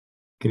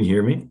Can you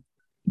hear me?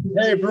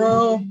 Hey,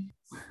 bro.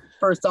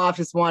 First off,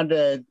 just wanted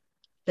to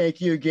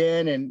thank you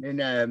again.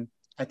 And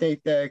I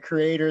think the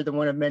creator, the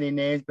one of many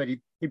names, but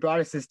he brought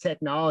us this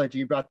technology,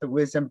 he brought the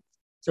wisdom.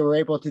 So we're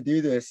able to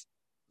do this.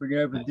 We're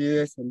going to be able to do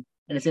this and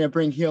it's going to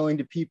bring healing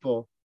to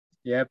people.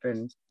 Yep.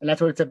 And that's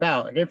what it's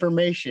about,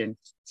 information.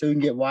 So we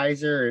can get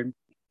wiser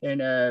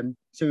and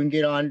so we can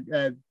get on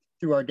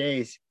through our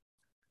days.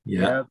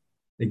 Yeah, Yep.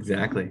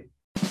 exactly.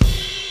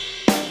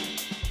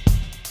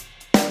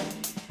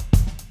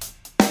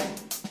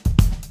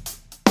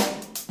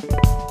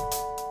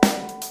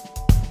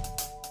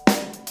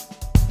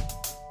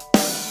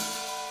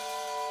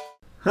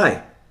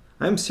 Hi,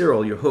 I'm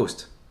Cyril, your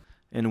host,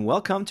 and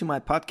welcome to my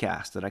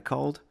podcast that I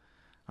called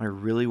I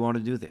Really Want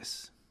to Do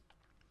This.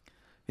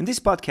 In this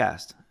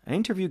podcast, I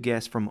interview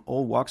guests from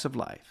all walks of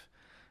life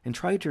and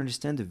try to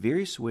understand the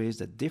various ways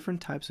that different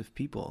types of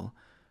people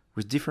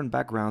with different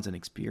backgrounds and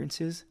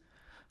experiences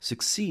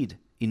succeed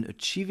in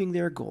achieving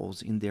their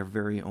goals in their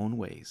very own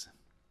ways.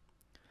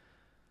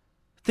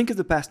 Think of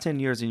the past 10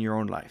 years in your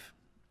own life.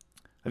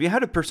 Have you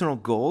had a personal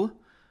goal,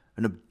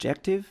 an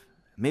objective,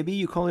 maybe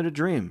you call it a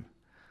dream,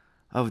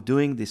 of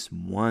doing this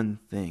one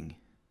thing?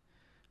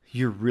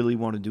 You really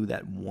want to do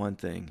that one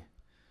thing,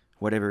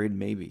 whatever it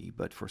may be,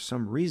 but for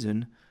some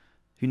reason,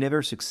 you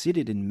never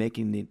succeeded in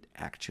making it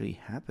actually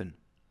happen.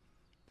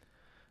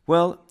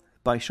 Well,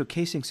 by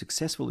showcasing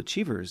successful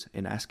achievers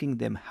and asking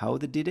them how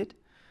they did it,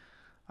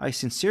 I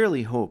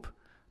sincerely hope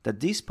that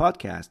this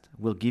podcast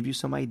will give you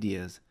some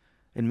ideas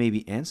and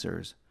maybe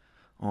answers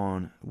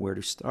on where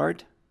to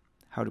start,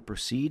 how to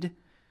proceed,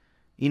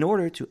 in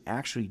order to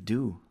actually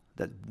do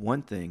that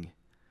one thing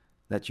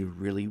that you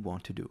really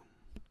want to do.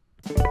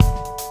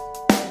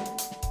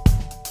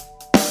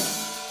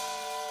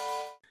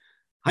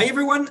 Hi,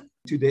 everyone.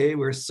 Today,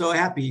 we're so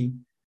happy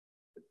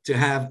to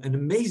have an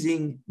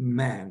amazing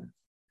man.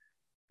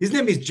 His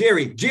name is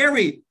Jerry.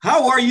 Jerry,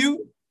 how are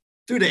you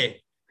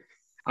today?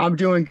 I'm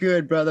doing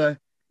good, brother.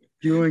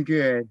 Doing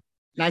good.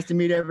 Nice to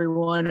meet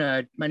everyone.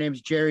 My name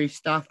is Jerry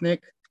Stofnik.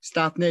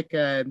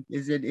 Stofnik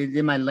is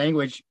in my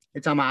language.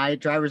 It's on my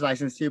driver's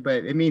license too,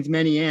 but it means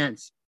many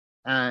ants.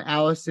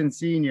 Allison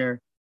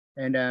Senior,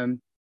 and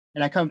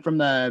I come from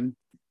the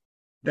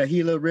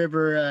Gila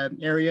River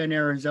area in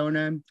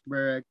Arizona,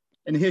 where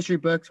in the history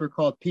books we're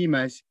called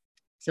Pimas.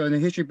 So in the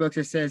history books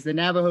it says the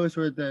Navajos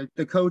were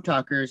the code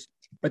talkers,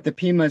 but the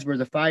Pimas were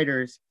the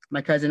fighters.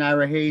 My cousin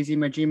Ira Hazy,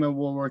 Majima,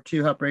 World War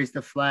II, helped raise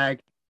the flag.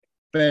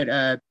 But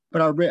our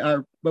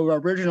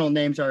original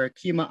names are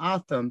Akima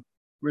Atham.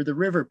 We're the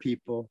river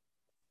people,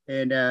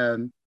 and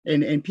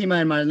Pima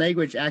in my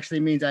language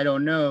actually means I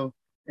don't know,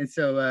 and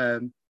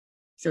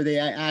so they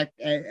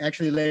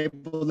actually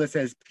labeled us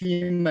as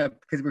Pima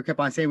because we kept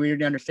on saying we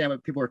didn't understand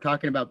what people were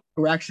talking about.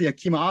 We're actually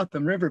Akima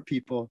Atham river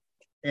people,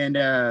 and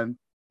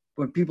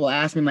when people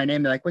ask me my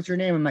name, they're like, "What's your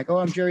name?" I'm like, "Oh,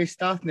 I'm Jerry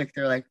Stofnik."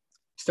 They're like,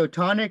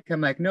 "Stotonic?"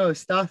 I'm like, "No,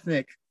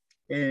 Stofnik."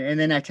 And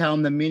then I tell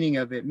them the meaning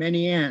of it,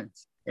 many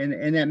ants,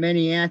 and that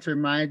many ants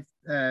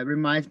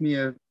reminds me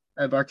of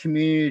our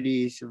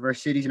communities, of our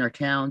cities and our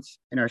towns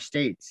and our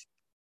states.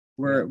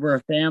 We're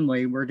a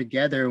family, we're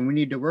together, and we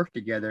need to work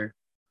together.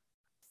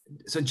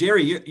 So,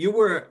 Jerry, you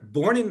were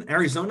born in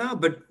Arizona,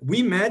 but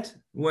we met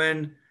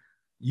when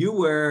you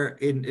were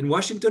in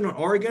Washington or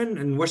Oregon,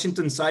 and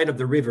Washington side of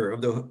the river,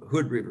 of the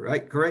Hood River,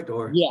 right? Correct?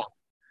 Or Yeah,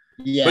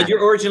 But yeah.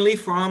 you're originally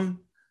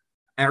from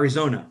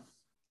Arizona.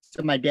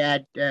 So my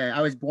dad,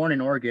 I was born in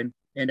Oregon,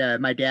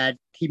 and my dad,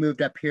 he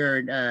moved up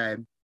here,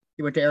 and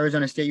he went to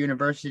Arizona State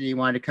University. He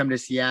wanted to come to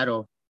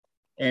Seattle,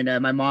 and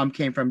my mom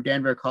came from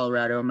Denver,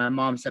 Colorado. My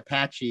mom's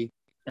Apache,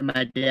 and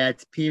my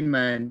dad's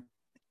Pima.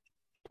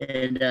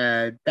 And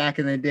back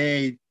in the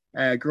day,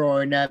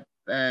 growing up,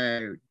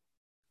 the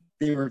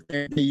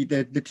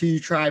two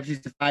tribes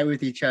used to fight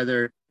with each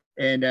other.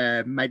 And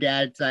my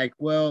dad's like,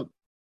 "Well,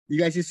 you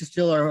guys used to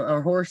steal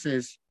our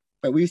horses,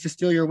 but we used to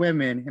steal your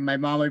women." And my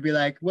mom would be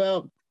like,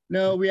 "Well,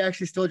 no, we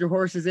actually stole your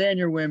horses and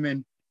your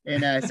women."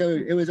 And so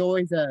it was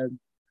always a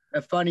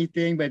funny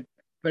thing, but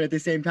at the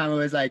same time,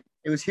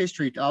 it was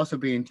history also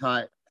being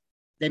taught.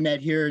 They met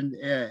here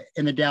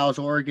in the Dalles,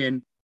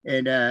 Oregon,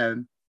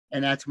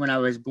 and that's when I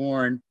was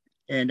born.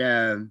 And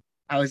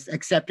I was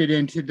accepted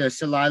into the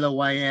Celilo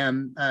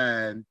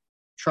YM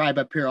tribe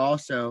up here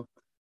also,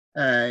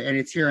 and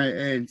it's here.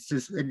 It's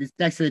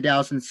next to the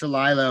Dalles and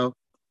Celilo.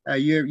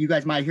 You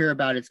guys might hear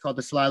about it. It's called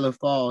the Celilo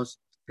Falls.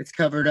 It's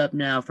covered up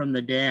now from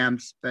the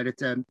dams, but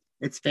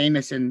it's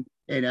famous and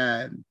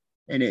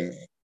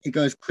it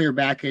goes clear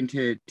back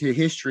into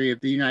history of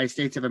the United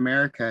States of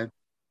America.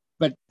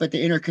 But the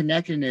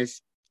interconnectedness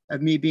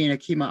of me being a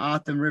Kima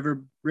Otham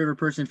river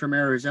person from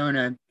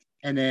Arizona,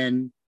 and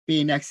then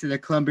being next to the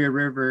Columbia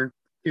River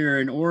here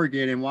in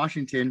Oregon and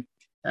Washington,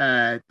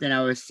 then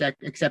I was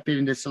accepted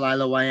into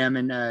Celilo YM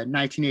in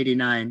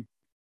 1989.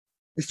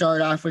 It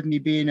started off with me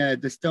being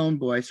the Stone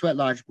Boy, Sweat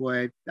Lodge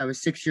boy. I was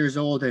 6 years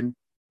old, and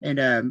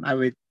I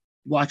would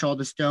watch all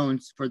the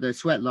stones for the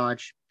Sweat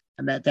Lodge.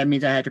 And that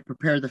means I had to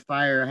prepare the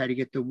fire. I had to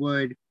get the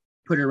wood,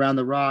 put it around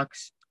the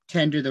rocks,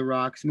 tend to the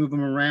rocks, move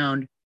them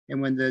around.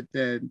 And when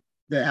the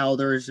the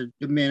elders,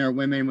 the men or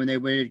women, when they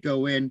would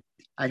go in,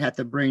 I'd have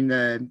to bring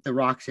the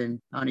rocks in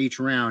on each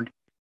round,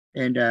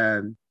 and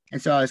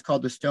so I was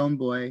called the Stone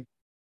Boy.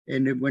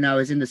 And when I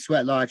was in the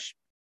sweat lodge,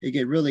 it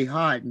get really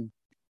hot,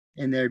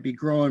 and there'd be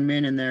grown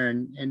men in there,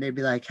 and they'd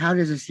be like, "How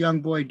does this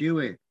young boy do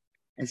it?"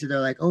 And so they're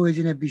like, "Oh, he's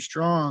gonna be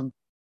strong."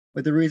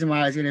 But the reason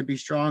why I was gonna be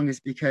strong is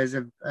because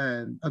of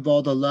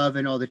all the love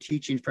and all the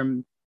teaching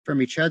from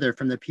each other,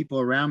 from the people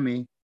around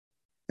me.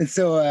 And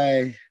so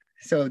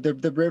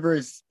the river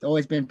has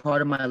always been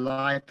part of my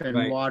life, and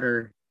Right.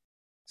 water.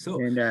 So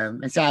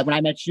And so when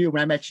I met you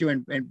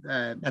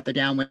at the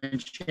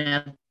downwind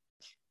champ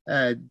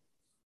uh,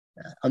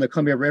 on the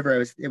Columbia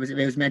River, it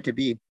was meant to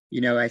be.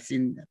 I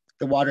seen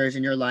the water is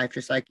in your life,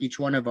 just like each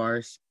one of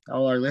ours,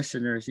 all our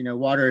listeners.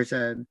 Water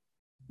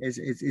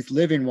is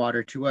living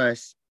water to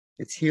us.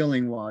 It's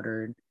healing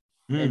water,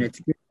 and it's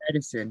good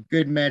medicine.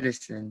 Good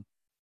medicine.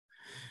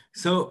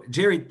 So,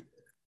 Jerry,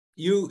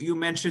 you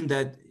mentioned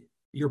that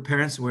your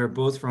parents were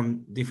both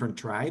from different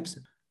tribes,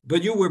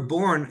 but you were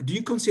born. Do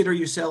you consider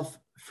yourself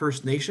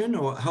First Nation,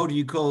 or how do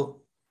you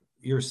call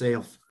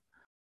yourself?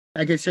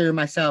 I consider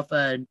myself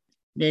a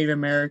Native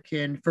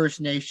American,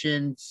 First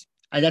Nations.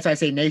 That's why I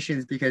say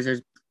nations, because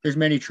there's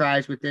many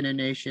tribes within a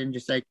nation,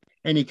 just like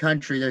any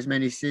country. There's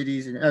many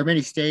cities or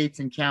many states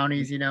and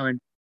counties, and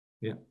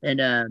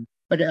Yeah.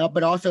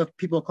 but also if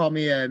people call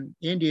me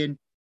Indian,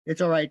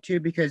 it's all right too,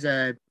 because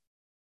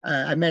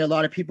I met a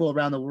lot of people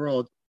around the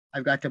world.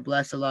 I've got to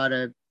bless a lot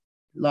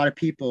of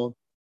people,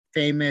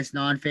 famous,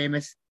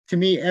 non-famous. To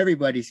me,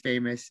 everybody's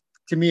famous.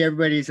 To me,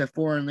 everybody's a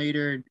foreign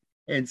leader,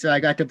 and so I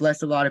got to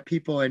bless a lot of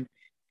people, and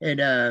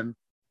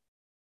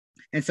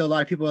so a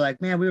lot of people are like,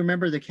 "Man, we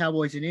remember the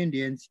Cowboys and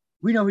Indians.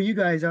 We know who you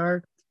guys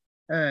are."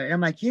 And I'm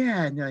like,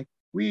 "Yeah," and they're like,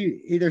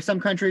 "We either some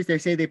countries they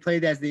say they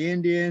played as the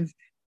Indians,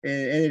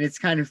 and it's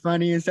kind of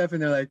funny and stuff,"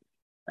 and they're like,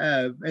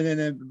 and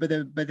then but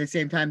at the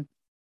same time,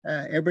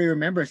 everybody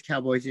remembers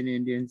Cowboys and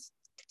Indians.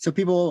 So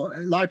a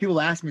lot of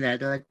people ask me that.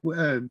 They're like,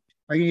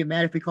 "Are you gonna get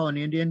mad if we call an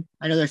Indian?"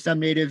 I know there's some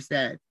natives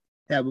that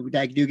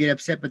do get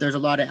upset, but there's a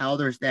lot of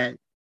elders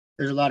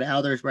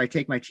where I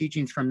take my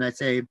teachings from that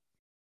say,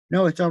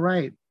 "No, it's all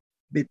right.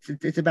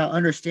 It's about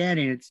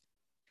understanding.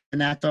 And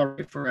that's all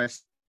right for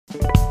us."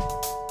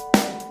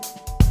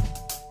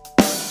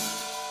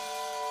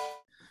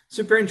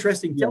 Super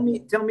interesting.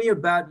 Tell me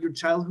about your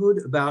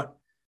childhood, about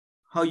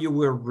how you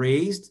were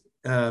raised.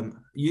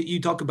 You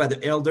talk about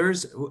the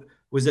elders.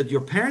 Was it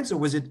your parents, or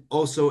was it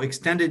also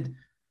extended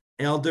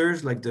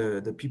elders, like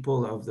the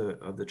people of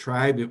the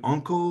tribe, your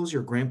uncles,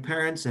 your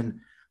grandparents? And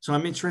so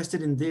I'm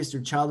interested in this,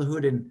 your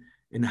childhood,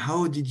 and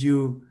how did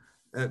you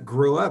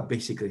grow up,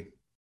 basically?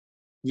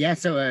 Yeah.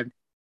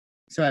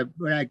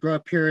 When I grew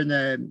up in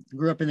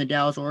the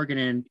Dalles,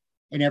 Oregon,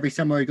 and every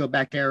summer we go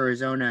back to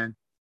Arizona,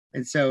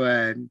 and so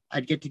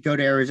I'd get to go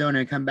to Arizona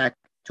and come back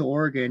to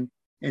Oregon,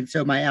 and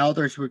so my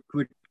elders would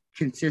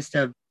consist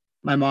of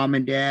my mom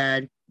and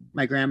dad,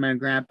 my grandma and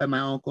grandpa, my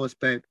uncles,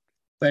 but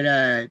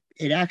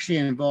it actually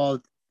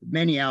involved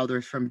many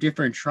elders from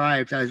different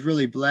tribes. I was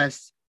really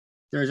blessed.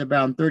 There's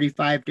about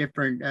 35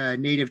 different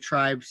native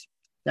tribes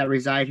that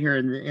reside here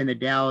in the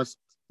Dalles.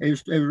 It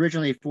was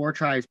originally 4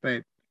 tribes,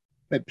 but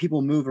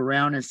people move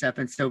around and stuff,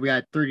 and so we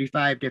got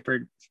 35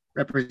 different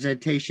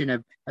representation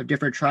of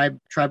different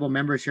tribal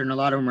members here, and a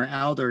lot of them are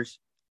elders,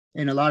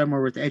 and a lot of them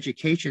are with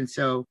education.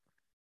 So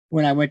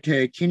when I went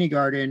to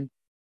kindergarten,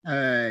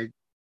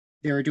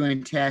 they were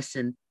doing tests,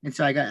 and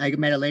so I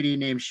met a lady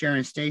named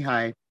Sharon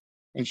Stayhigh,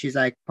 and she's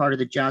like part of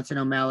the Johnson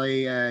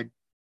O'Malley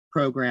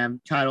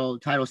program, Title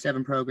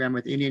VII program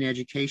with Indian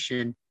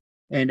education,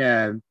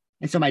 and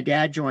so my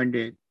dad joined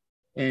it,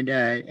 and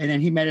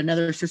then he met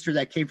another sister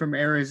that came from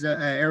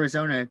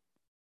Arizona.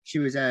 She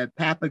was a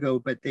Papago,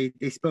 but they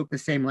spoke the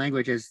same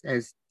language as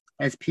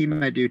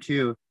Pima do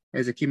too,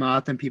 as the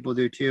Keemaathan people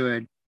do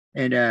too,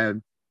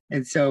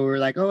 and so we're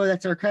like, "Oh,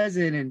 that's our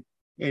cousin,"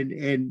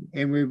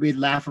 and we'd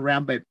laugh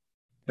around,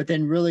 but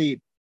then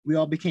really we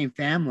all became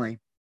family,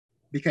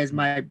 because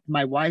my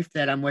wife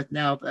that I'm with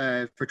now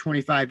for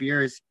 25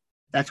 years,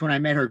 that's when I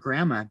met her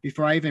grandma.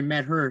 Before I even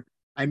met her,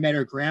 I met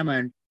her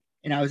grandma,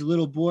 and I was a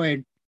little boy.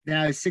 And then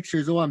I was 6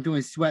 years old. I'm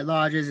doing sweat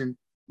lodges, and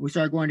we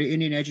started going to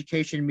Indian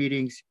education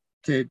meetings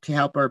to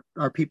help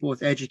our people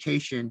with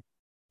education.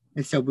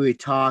 And so we would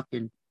talk,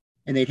 and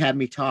they'd have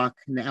me talk,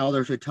 and the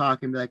elders would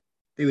talk, and be like,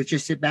 they would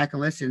just sit back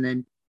and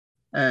listen.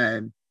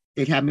 And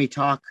they'd have me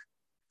talk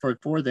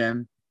for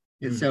them.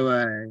 And so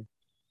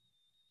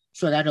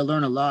I got to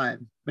learn a lot.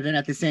 But then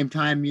at the same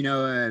time,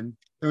 there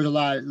was a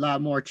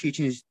lot more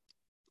teachings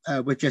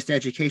with just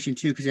education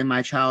too. Because in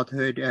my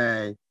childhood,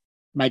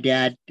 my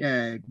dad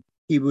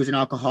he was an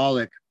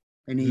alcoholic,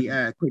 and he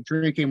quit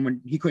drinking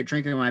when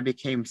I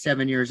became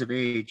 7 years of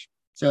age.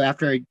 So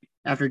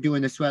after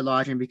doing the sweat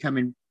lodge and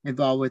becoming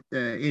involved with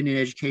the Indian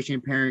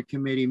Education Parent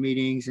Committee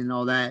meetings and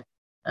all that,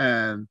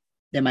 then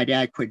my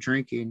dad quit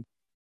drinking,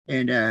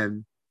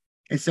 and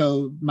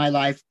so my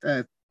life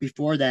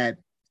before that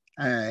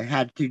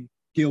had to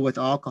deal with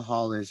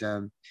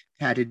alcoholism,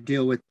 had to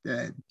deal with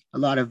a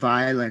lot of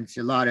violence,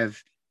 a lot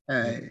of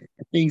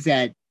things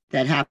that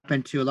that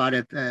happen to a lot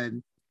of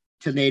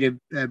to Native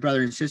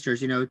brothers and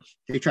sisters. You know,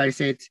 they try to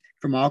say it's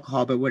from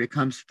alcohol, but what it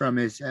comes from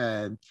is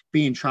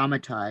being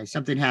traumatized.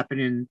 Something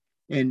happened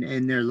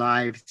in their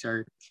lives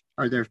or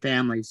their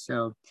families.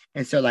 So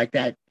like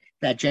that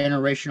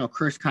generational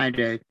curse kind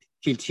of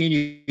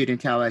continued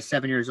until I was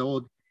 7 years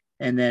old,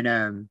 and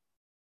then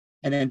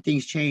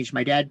things changed.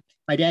 My dad,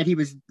 he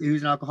was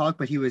an alcoholic,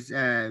 but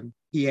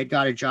he had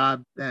got a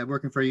job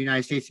working for the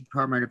United States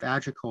Department of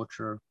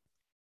Agriculture,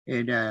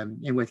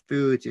 and with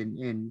foods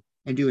and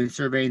doing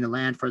surveying the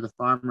land for the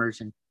farmers,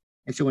 and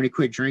so when he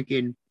quit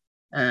drinking,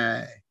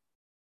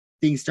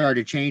 things started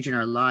to change in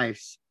our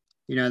lives.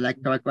 You know, like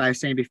what I was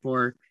saying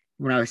before,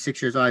 when I was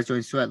 6 years old, I was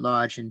doing Sweat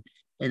Lodge, and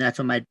that's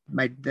when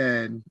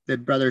the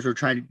brothers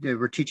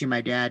were teaching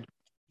my dad,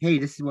 hey,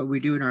 this is what we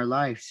do in our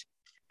lives.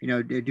 You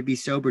know, to be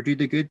sober, do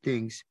the good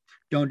things.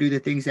 Don't do the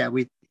things that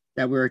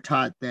we're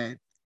taught that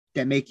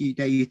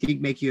you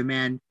think make you a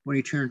man when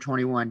you turn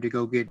 21 to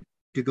go get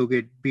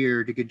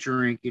beer, to get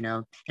drink, you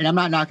know. And I'm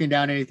not knocking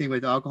down anything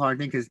with alcohol or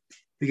anything,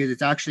 because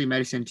it's actually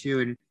medicine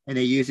too, and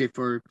they use it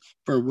for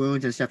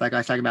wounds and stuff, like I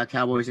was talking about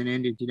cowboys and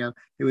Indians, you know.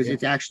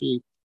 It's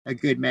actually a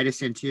good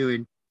medicine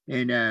too,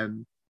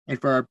 and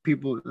for our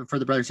people, for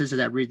the brothers and sisters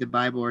that read the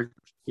Bible, or,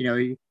 you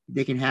know,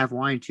 they can have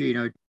wine too, you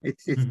know.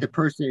 It's the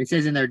person, it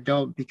says in there,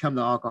 don't become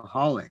the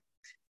alcoholic,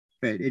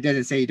 but it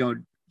doesn't say you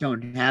don't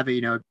have it,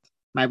 you know.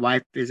 My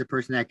wife is a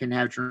person that can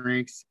have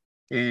drinks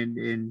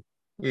and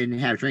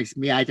have drinks.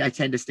 Me, I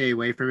tend to stay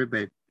away from it,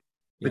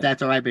 but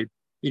that's all right. But,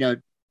 you know,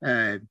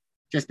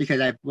 just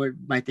because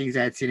my things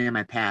I had seen in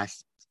my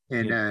past,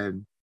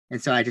 and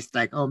so I just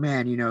like, oh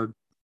man, you know,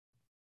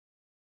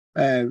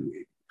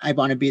 I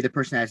want to be the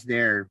person that's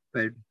there,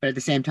 but at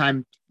the same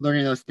time,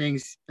 learning those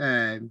things.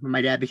 When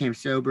my dad became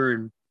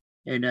sober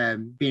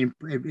and being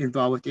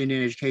involved with the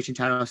Indian Education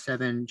Title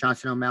VII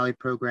Johnson O'Malley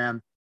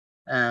program,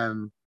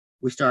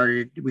 we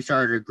started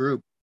a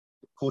group,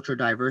 cultural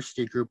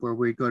diversity group, where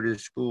we go to the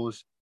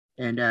schools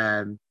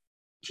and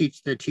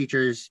teach the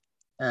teachers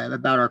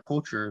about our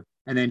culture,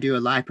 and then do a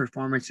live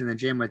performance in the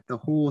gym with the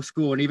whole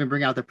school, and even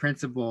bring out the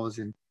principals,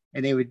 and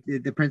they would,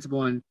 the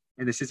principal and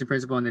the assistant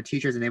principal and the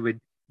teachers, and they would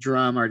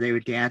drum or they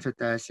would dance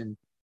with us, and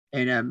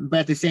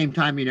but at the same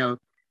time, you know,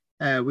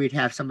 we'd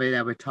have somebody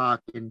that would talk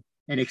and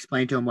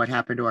explain to them what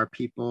happened to our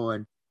people,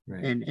 and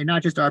Right. and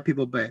not just our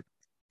people, but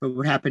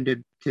what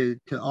happened to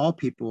all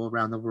people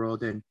around the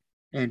world, and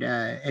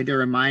to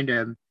remind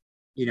them,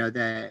 you know,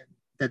 that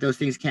those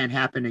things can't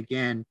happen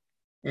again,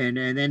 and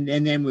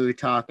then we would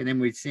talk, and then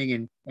we'd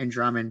sing and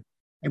drum, and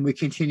we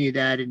continued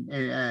that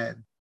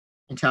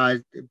until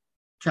I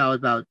was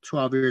about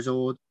 12 years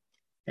old,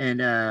 and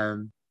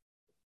then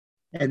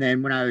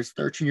when I was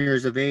 13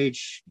 years of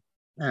age,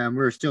 I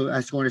was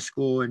going to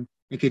school and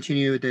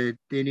continue with the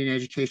Indian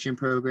education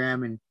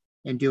program, and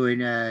doing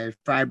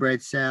fry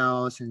bread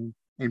sales and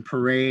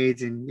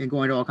parades and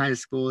going to all kinds of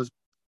schools.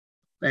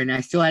 And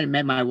I still hadn't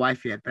met my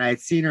wife yet, but I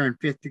had seen her in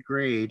 5th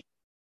grade.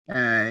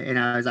 And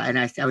I was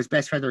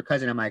best friends with her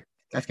cousin. I'm like,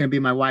 that's going to be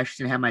my wife. She's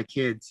going to have my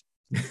kids.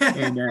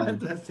 And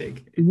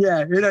fantastic. yeah.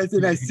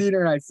 And I seen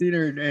her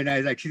and I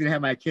was like, she's going to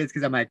have my kids.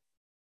 Cause I'm like,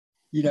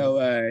 you know,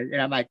 and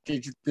I'm like,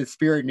 the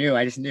spirit knew,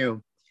 I just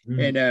knew.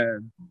 Mm.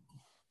 And,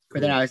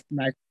 but then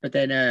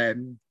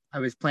I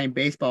was playing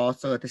baseball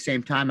also at the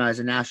same time. I was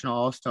a national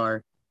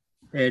all-star,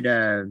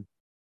 and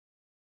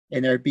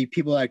there'd be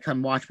people that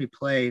come watch me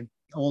play,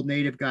 old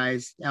Native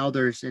guys,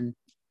 elders, and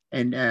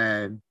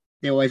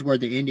they always wore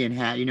the Indian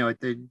hat, you know,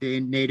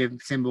 the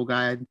Native symbol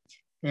guy,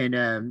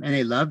 and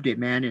they loved it,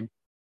 man,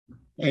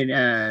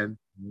 and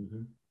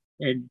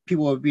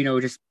people would, you know,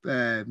 just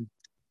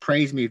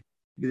praise me.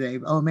 They,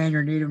 oh man,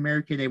 you're Native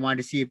American. They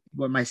wanted to see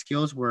what my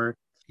skills were.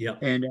 Yeah.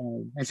 And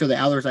so the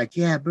elders like,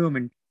 yeah,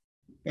 boom,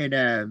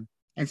 and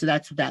so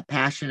that's that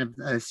passion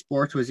of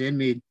sports was in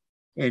me,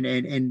 and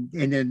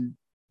then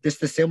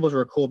just the symbols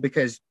were cool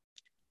because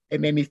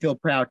it made me feel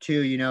proud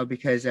too, you know,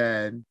 because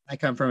I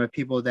come from a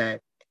people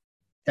that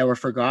were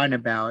forgotten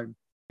about.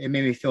 It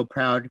made me feel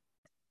proud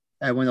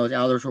when those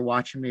elders were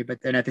watching me. But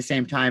then at the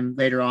same time,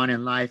 later on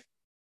in life,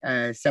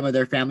 some of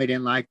their family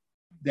didn't like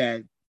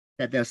that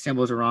those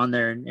symbols were on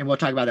there, and we'll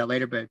talk about that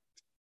later. But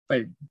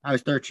I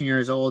was 13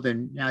 years old,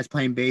 and I was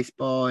playing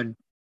baseball, and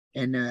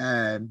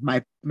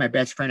my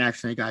best friend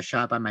actually got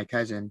shot by my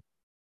cousin,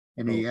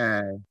 and he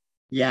and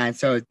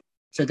so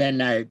then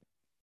I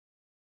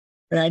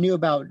knew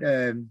about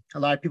a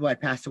lot of people had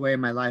passed away in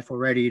my life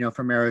already, you know,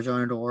 from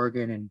Arizona to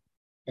Oregon,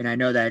 and I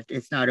know that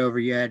it's not over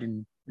yet,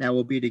 and that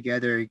we'll be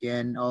together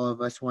again, all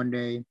of us one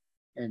day,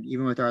 and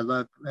even with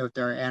our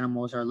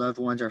animals, our loved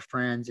ones, our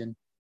friends,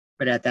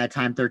 but at that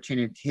time 13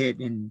 had hit,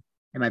 and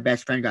my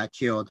best friend got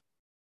killed,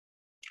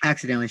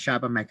 accidentally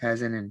shot by my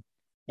cousin,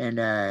 and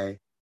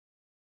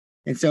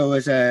so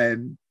it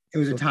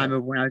was a time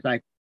of when I was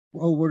like,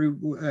 oh,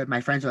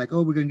 my friends were like,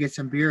 oh, we're gonna get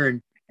some beer,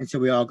 and so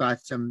we all got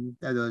some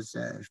of those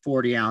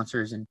 40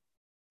 ounces,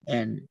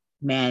 and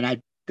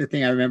man, the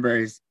thing I remember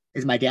is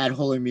my dad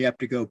holding me up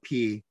to go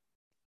pee,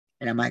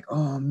 and I'm like,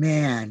 oh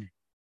man,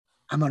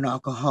 I'm an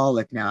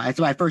alcoholic now. That's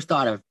what I first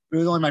thought of. It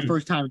was only my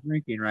first time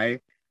drinking, right?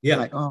 I'm Yeah.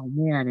 like, oh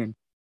man,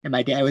 and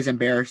my dad was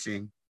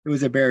embarrassing. It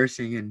was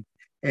embarrassing,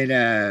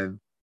 and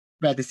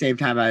but at the same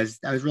time, I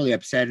was really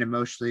upset and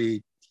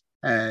emotionally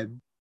uh,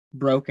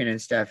 broken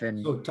and stuff,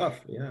 and So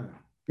tough. Yeah.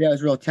 yeah, it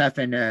was real tough,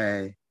 and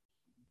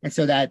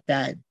so that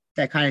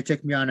kind of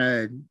took me on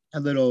a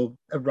little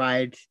a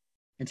ride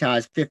until I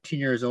was 15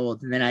 years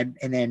old, and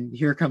then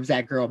here comes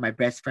that girl, my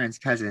best friend's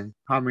cousin,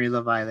 Harmony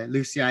LaViolet,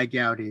 Lucy I.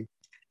 Gowdy.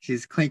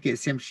 She's Tlingit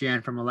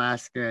Tsimshian from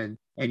Alaska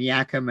and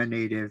Yakima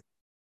native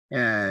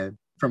uh,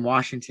 from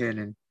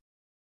Washington,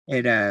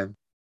 and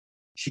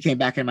she came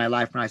back in my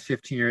life when I was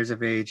 15 years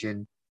of age,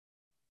 and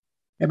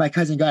my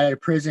cousin got out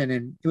of prison,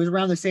 and it was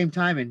around the same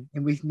time, and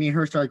me and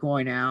her started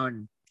going out,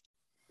 and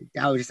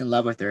I was just in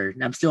love with her,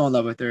 and I'm still in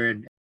love with her,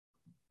 and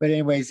but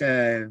anyways,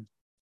 Yeah,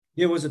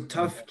 it was a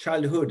tough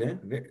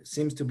childhood.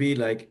 Seems to be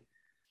like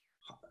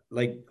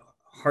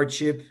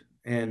hardship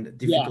and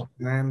yeah, difficult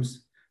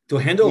times to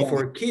handle yeah.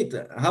 for a kid.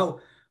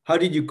 How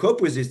did you cope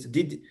with this?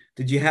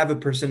 Did you have a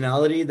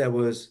personality that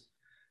was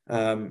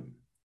um,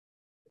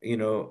 you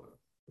know,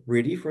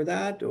 ready for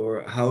that?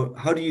 Or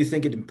how do you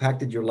think it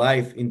impacted your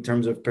life in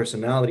terms of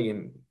personality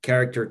and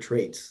character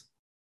traits?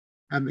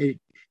 It,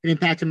 it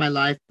impacted my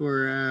life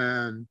where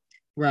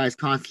I was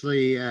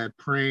constantly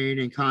praying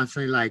and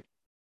constantly like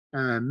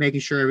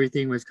making sure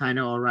everything was kind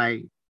of all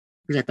right,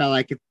 because I felt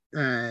like if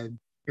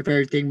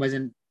everything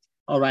wasn't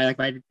all right,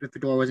 like if the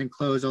door wasn't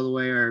closed all the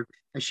way or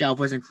a shelf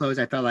wasn't closed,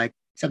 I felt like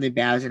something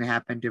bad was going to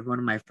happen to one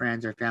of my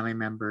friends or family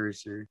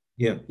members, or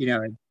Yeah. you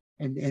know,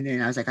 and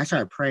then I was like, I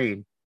started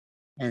praying,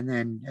 and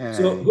then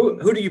So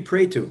who do you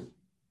pray to?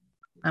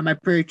 I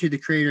pray to the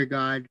Creator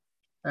God,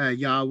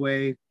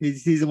 Yahweh.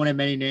 He's the one of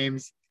many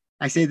names.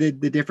 I say the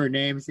different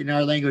names in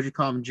our language. We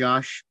call him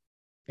Josh,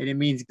 and it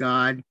means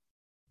God,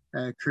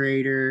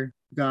 Creator,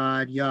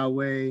 God,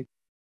 Yahweh,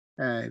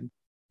 uh,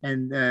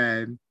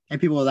 and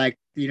people like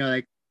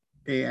like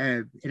they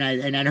and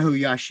I know who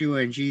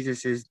Yeshua and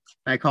Jesus is.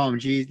 I call him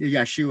Jesus,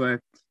 Yeshua,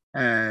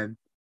 uh,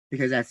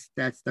 because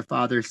that's the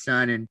Father's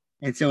Son,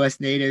 and so us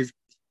natives,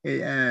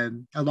 a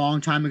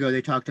long time ago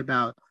they talked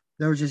about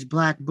there was this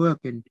black book,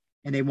 and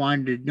they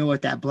wanted to know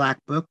what that black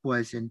book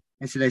was, and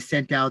so they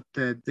sent out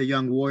the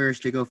young warriors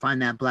to go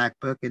find that black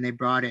book, and they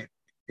brought it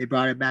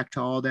back to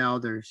all the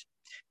elders,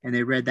 and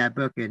they read that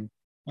book, and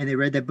they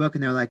read that book,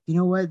 and they're like, you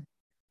know what,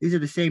 these are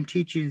the same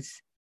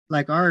teachings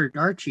like our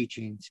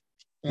teachings,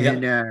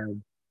 Yeah.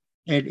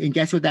 and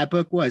guess what that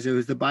book was? It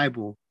was the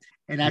Bible,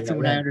 and that's Yeah,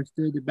 when I yeah.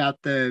 understood about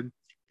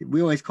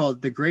we always called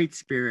it the Great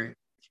Spirit.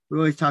 We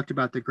always talked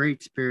about the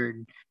Great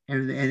Spirit,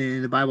 and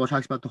in the Bible it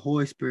talks about the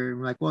Holy Spirit. And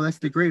we're like, well, that's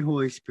the Great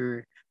Holy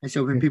Spirit. And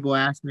so when Yeah. people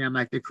ask me, I'm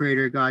like the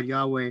Creator God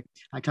Yahweh.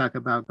 I talk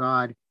about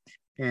God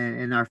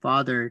and our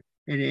Father,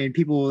 and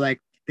people like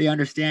they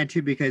understand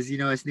too, because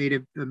as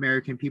Native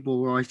American people,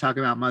 we're always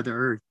talking about Mother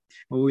Earth.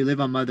 Well, we live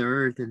on Mother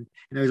Earth, and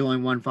there's only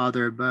one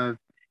Father above,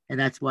 and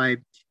that's why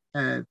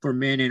for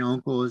men and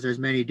uncles, there's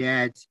many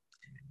dads.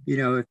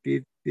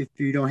 If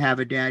you don't have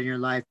a dad in your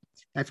life,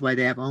 that's why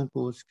they have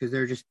uncles,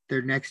 because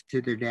they're next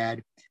to their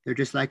dad. They're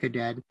just like a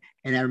dad,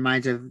 and that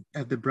reminds of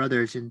the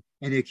brothers and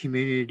the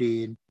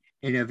community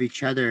and of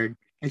each other.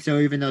 And so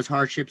even those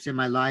hardships in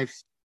my life,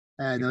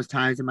 those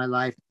times in my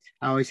life,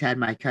 I always had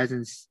my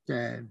cousins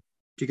to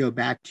go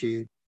back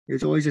to. It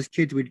was always as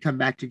kids we'd come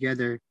back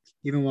together,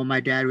 even when my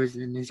dad was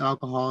in his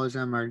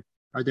alcoholism or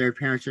their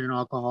parents were in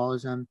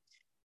alcoholism.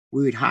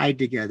 We would hide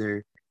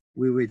together.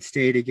 We would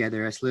stay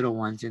together as little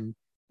ones, and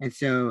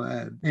so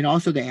and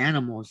also the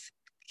animals,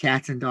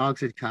 cats and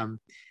dogs would come,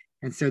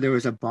 and so there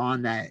was a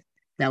bond that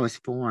was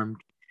formed.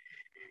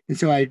 And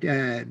so I,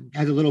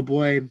 as a little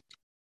boy,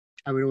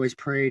 I would always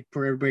pray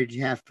for everybody to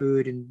have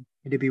food and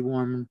to be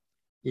warm.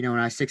 When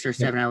I was 6 or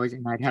 7,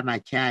 I'd have my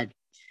cat,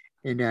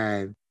 and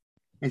uh,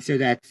 and so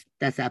that's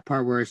that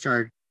part where it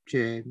started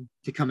to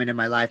come into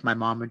my life. My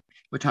mom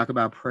would talk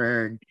about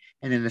prayer,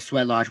 and in the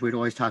sweat lodge we'd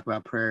always talk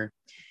about prayer,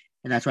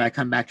 and that's why I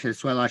come back to the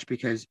sweat lodge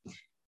because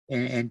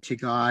and to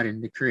God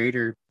and the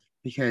Creator,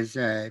 because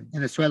in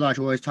the sweat lodge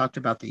we always talked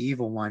about the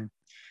evil one,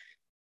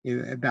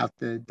 about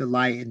the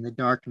light and the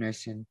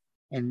darkness, and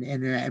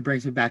then it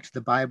brings me back to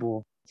the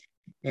Bible,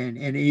 and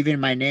even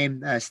my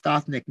name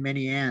Stothnik,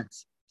 many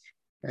ants.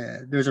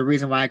 There's a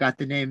reason why I got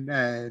the name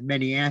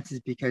Many Ants, is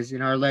because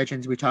in our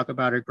legends we talk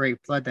about a great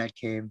flood that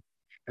came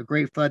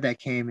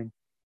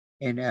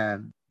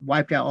and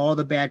wiped out all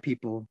the bad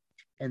people,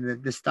 and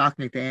the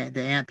Stocknik,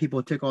 the ant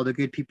people took all the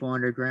good people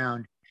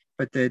underground,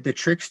 but the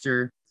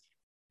trickster,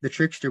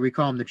 we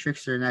call him the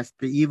trickster, and that's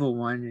the evil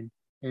one,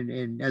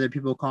 and other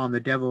people call him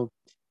the devil,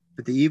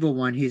 but the evil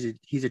one, he's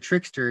a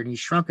trickster, and he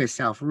shrunk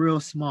himself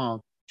real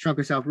small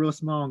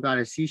and got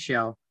a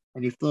seashell,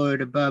 and he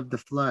floated above the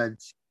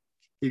floods.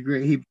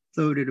 He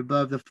floated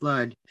above the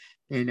flood,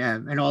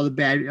 and all the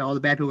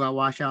bad people got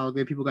washed out. All the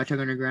good people got taken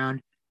underground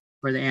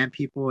for the ant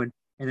people, and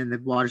then the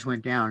waters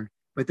went down.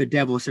 But the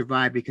devil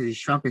survived because he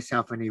shrunk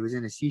himself and he was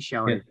in a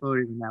seashell and Yeah. he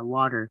floated in that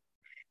water.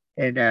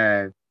 And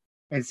uh,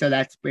 and so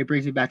it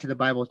brings me back to the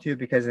Bible too,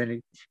 because then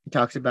it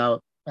talks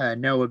about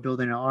Noah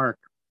building an ark,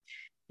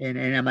 and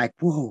I'm like,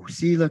 whoa,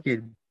 see, look at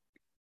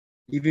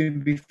even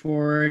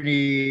before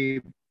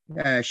any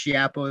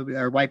Shiapo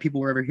or white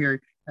people were ever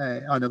here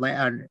on the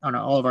land on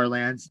all of our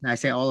lands. And I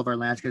say all of our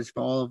lands because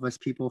for all of us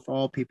people, for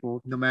all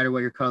people, no matter what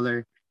your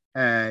color,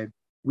 uh,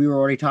 we were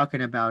already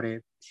talking about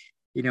it,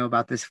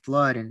 about this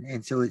flood.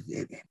 And so,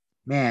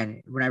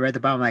 man, when I read the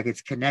Bible, I'm like,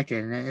 it's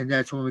connected. And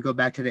that's when we go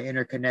back to the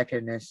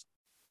interconnectedness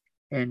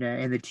and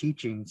the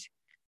teachings.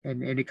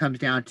 And it comes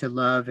down to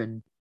love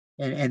and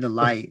the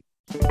light.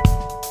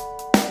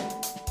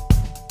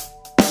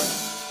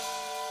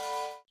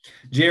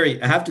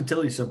 Jerry, I have to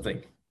tell you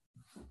something.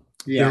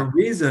 Yeah. The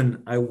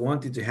reason I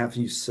wanted to have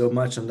you so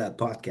much on that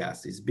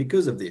podcast is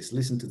because of this.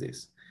 Listen to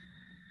this.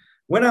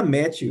 When I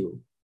met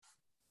you,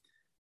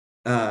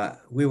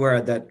 we were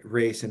at that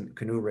race and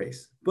canoe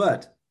race,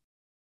 but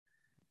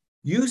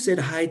you said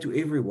hi to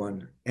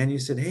everyone and you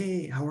said,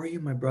 hey, how are you,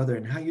 my brother?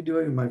 And how you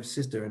doing, my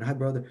sister? And hi,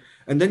 brother.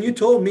 And then you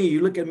told me,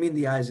 you look at me in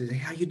the eyes and say,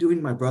 how you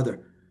doing, my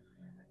brother?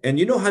 And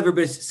you know how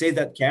everybody say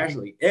that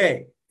casually.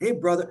 Hey,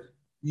 brother.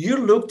 You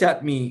looked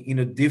at me in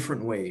a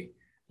different way.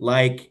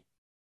 Like,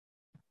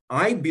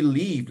 I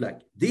believe,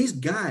 like, this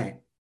guy,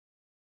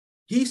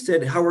 he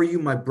said, how are you,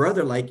 my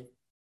brother? Like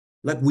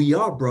we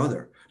are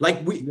brother.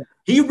 Like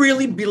he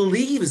really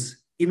believes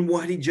in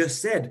what he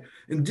just said.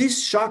 And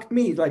this shocked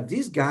me. Like,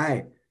 this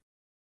guy,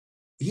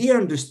 he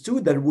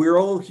understood that we're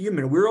all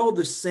human. We're all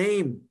the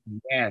same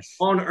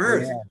on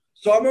earth. Yeah.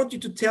 So I want you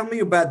to tell me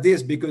about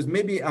this, because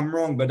maybe I'm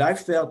wrong, but I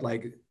felt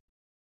like,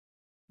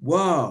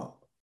 wow,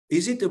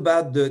 is it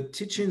about the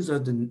teachings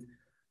of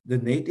the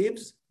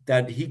natives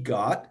that he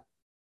got?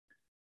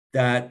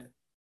 That,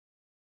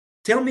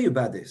 tell me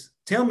about this.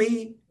 Tell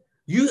me,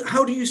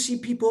 how do you see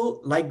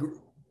people like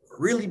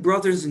really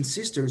brothers and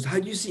sisters? How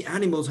do you see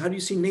animals? How do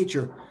you see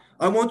nature?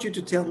 I want you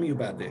to tell me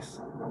about this.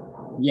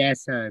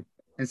 Yes, and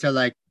so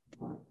like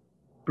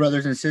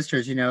brothers and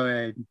sisters,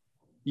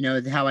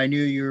 how I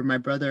knew you were my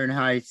brother and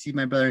how I see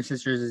my brother and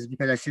sisters is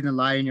because I seen the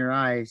light in your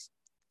eyes.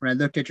 When I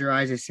looked at your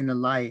eyes, I seen the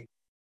light,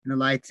 and the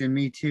light's in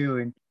me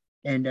too,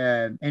 and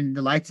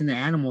the light's in the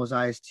animals'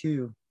 eyes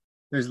too.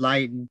 There's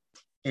light in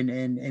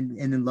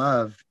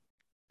love,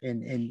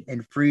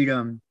 and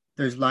freedom.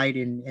 There's light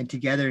in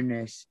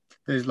togetherness.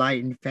 There's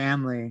light in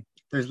family.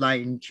 There's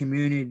light in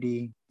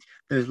community.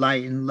 There's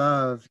light in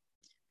love.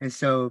 And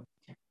so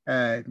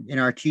in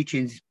our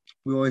teachings,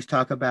 we always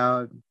talk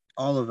about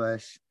all of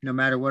us, no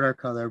matter what our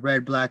color,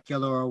 red, black,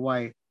 yellow, or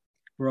white.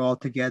 We're all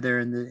together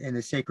in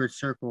the sacred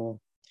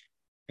circle,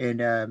 and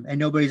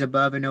nobody's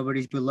above and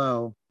nobody's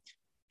below,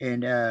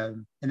 and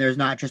there's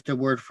not just a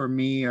word for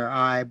me or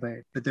I,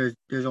 but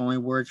there's only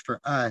words for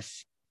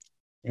us,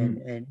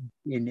 and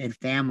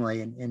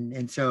family,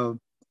 and so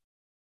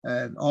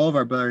all of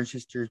our brothers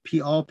and sisters,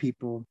 all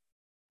people,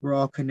 we're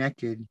all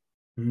connected,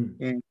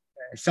 and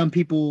some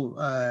people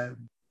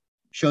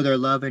show their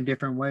love in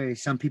different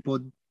ways. Some people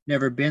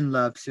never been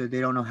loved, so they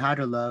don't know how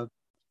to love.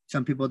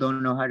 Some people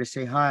don't know how to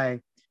say hi.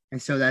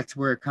 And so that's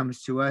where it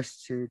comes to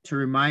us to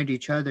remind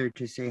each other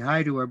to say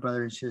hi to our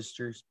brothers and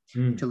sisters,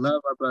 to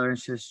love our brothers and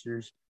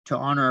sisters, to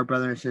honor our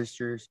brothers and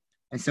sisters.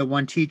 And so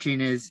one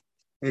teaching is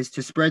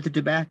to spread the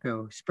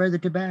tobacco.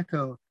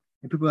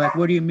 And people are like,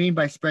 what do you mean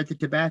by spread the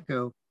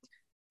tobacco?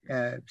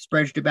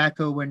 Spread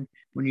tobacco when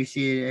you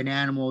see an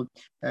animal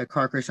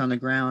carcass on the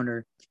ground,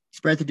 or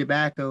spread the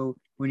tobacco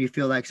when you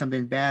feel like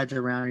something bad's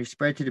around. You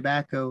spread the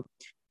tobacco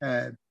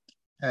to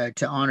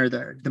honor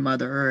the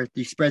Mother Earth.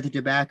 You spread the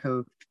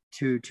tobacco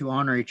to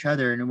honor each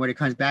other. And what it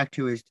comes back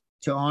to is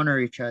to honor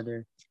each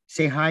other,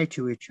 say hi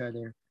to each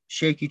other,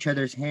 shake each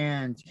other's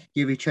hands,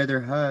 give each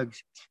other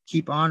hugs,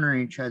 keep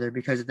honoring each other,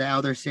 because the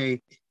elders say,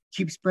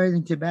 keep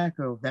spreading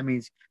tobacco. That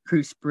means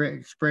keep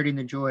spreading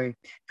the joy,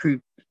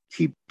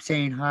 keep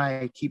saying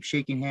hi, keep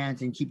shaking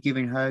hands, and keep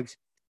giving hugs,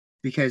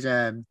 because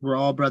we're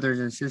all brothers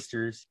and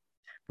sisters.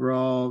 We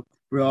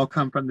all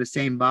come from the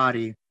same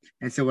body.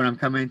 And so what I'm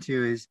coming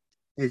to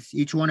is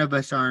each one of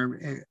us are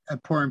an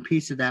important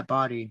piece of that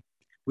body.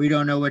 We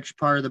don't know which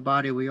part of the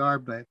body we are,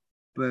 but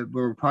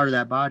we're part of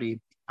that body.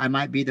 I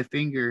might be the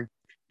finger,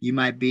 you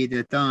might be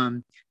the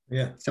thumb,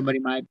 somebody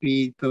might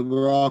be, but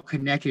we're all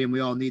connected, and we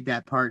all need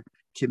that part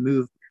to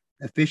move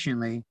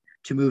efficiently,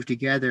 to move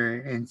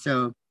together. And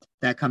so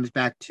that comes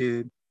back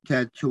to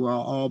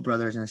all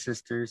brothers and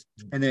sisters.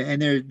 And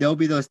there'll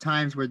be those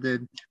times where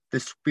the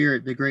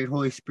Spirit, the great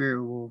Holy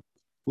Spirit, will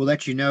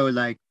let you know,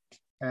 like,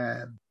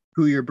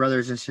 who your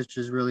brothers and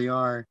sisters really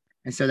are.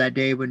 And so that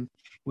day when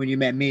you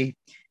met me,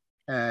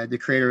 the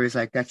Creator was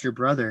like, that's your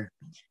brother.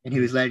 And he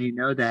was letting you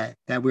know that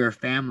we are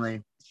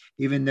family.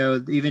 Even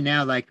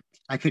now, like,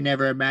 I could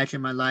never imagine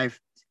my life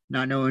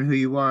not knowing who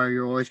you are.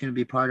 You're always going to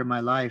be part of my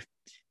life.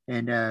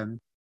 And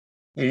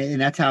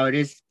that's how it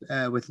is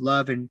with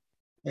love and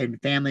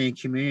family and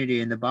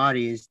community and the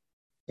body is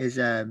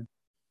it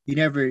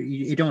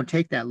don't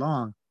take that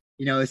long.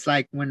 It's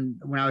like when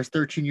I was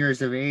 13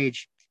 years of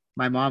age,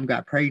 my mom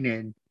got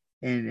pregnant,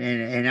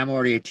 and I'm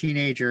already a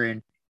teenager,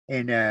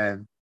 and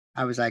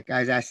I was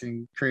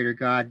asking Creator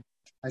God,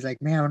 I was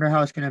like, man, I wonder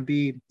how it's gonna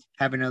be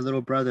having a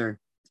little brother.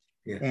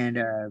 And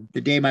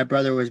the day my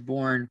brother was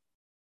born,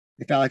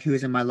 it felt like he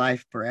was in my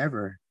life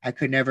forever. I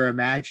could never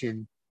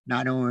imagine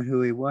not knowing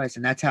who he was.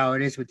 And that's how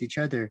it is with each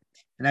other.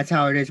 And that's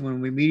how it is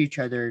when we meet each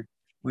other,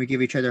 when we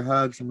give each other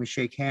hugs and we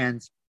shake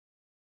hands,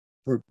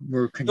 we're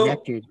So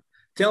connected.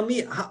 tell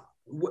me,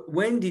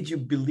 when did you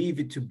believe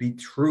it to be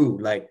true?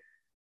 Like,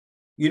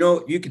 you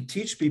know, you could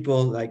teach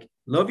people like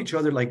love each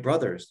other like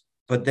brothers,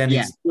 but then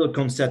Yeah. it's still a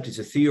concept, it's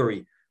a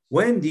theory.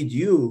 When did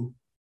you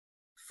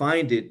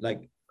find it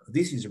like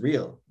this is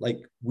real?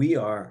 Like we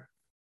are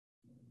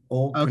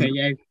all Okay.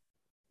 connected.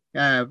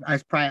 Yeah. I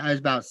was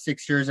about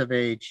 6 years of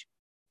age,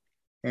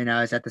 and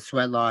I was at the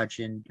Sweat Lodge,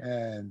 and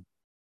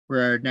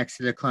we're next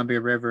to the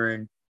Columbia River,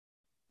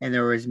 and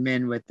there was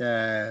men with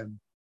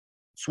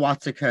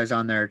swastikas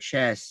on their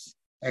chests,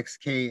 ex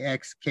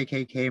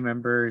KKK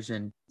members,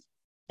 and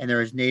there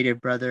was Native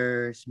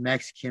brothers,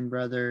 Mexican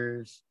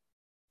brothers,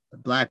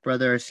 Black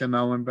brother,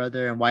 Samoan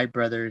brother, and white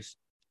brothers,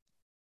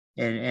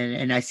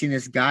 and I seen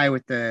this guy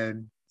with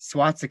the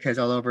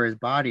swastikas all over his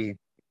body,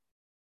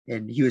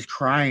 and he was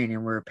crying,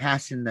 and we're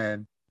passing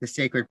the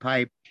sacred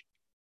pipe,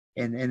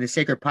 and the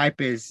sacred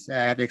pipe is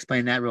I have to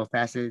explain that real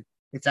fast.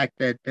 It's like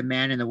the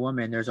man and the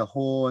woman. There's a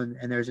hole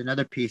and there's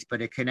another piece, but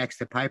it connects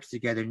the pipes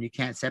together, and you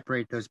can't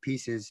separate those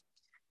pieces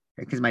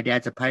because my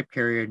dad's a pipe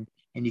carrier,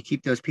 and you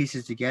keep those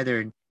pieces together,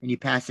 and you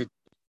pass it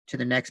to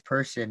the next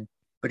person.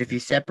 But if you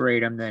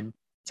separate them, then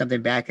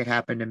something bad could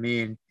happen to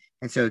me,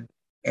 and so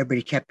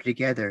everybody kept it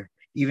together.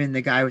 Even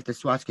the guy with the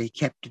swastika, he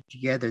kept it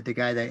together. The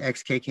guy, the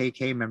ex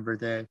KKK member,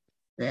 the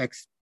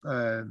ex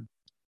in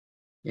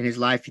his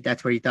life,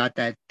 that's where he thought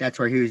that's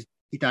where he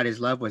thought his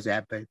love was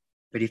at,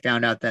 but he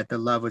found out that the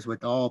love was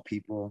with all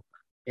people,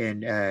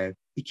 and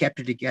he kept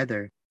it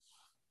together.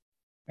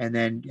 And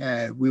then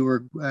we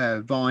were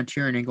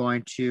volunteering and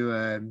going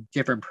to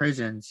different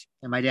prisons,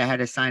 and my dad had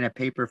to sign a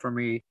paper for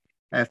me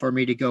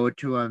to go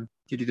to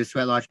do the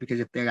Sweat Lodge, because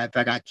if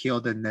I got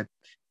killed, then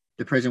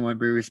the prison wouldn't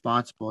be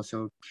responsible.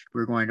 So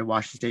we were going to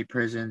Washington State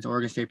prisons,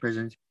 Oregon State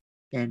prisons,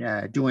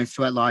 and doing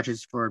sweat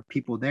lodges for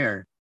people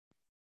there.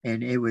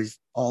 And it was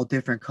all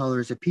different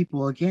colors of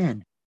people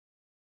again.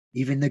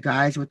 Even the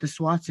guys with the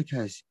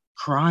swastikas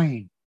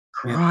crying,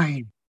 Yeah.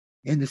 crying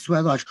in the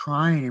sweat lodge,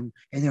 crying,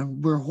 and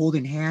then we're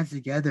holding hands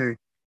together.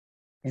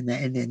 And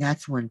then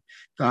that's when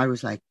God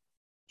was like,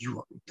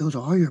 those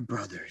are your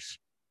brothers.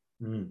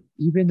 Mm.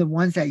 Even the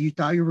ones that you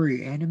thought you were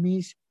your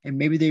enemies, and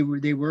maybe they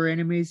were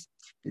enemies,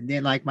 and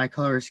didn't like my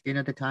color of skin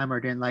at the time, or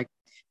didn't like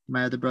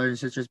my other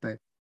brothers and sisters,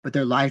 but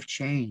their life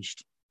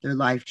changed. Their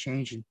life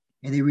changed,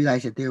 and they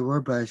realized that they were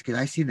brothers, because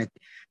I seen that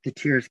the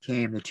tears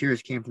came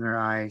from their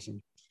eyes,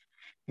 and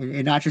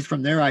not just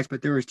from their eyes,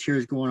 but there was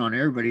tears going on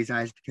everybody's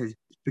eyes,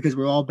 because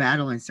we're all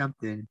battling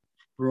something.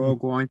 We're all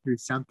going through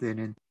something,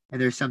 and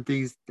there's some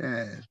things,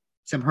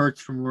 some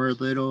hurts from when we're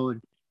little,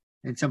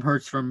 and some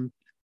hurts from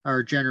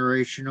our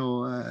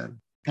generational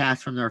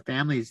past from our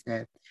families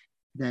that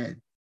that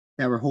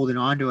were holding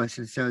on to us.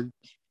 And so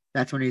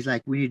that's when he's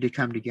like, we need to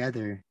come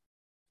together.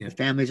 Yeah. The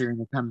families are going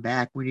to come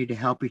back. We need to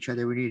help each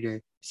other. We need to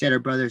set our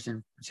brothers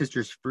and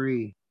sisters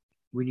free.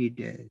 We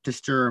need to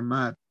stir them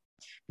up.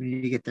 We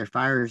need to get their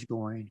fires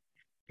going,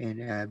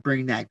 and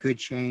bring that good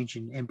change,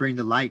 and bring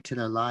the light to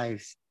their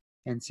lives.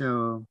 And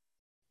so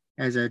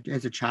as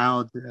a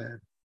child,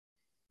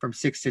 from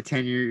 6 to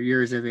 10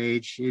 years of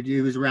age,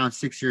 it was around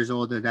 6 years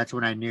old that's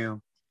when I knew.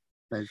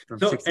 But from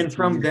So, 6 to and 10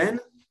 from years, then,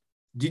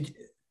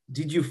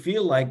 did you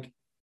feel like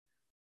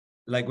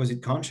was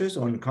it conscious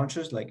or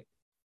unconscious? Like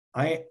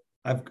I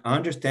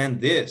understand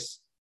this,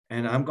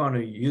 and I'm going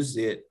to use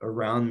it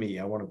around me.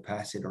 I want to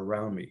pass it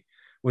around me.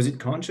 Was it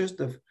conscious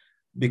of,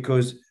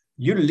 because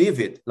you live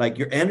it, like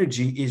your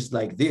energy is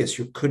like this,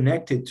 you're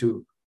connected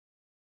to.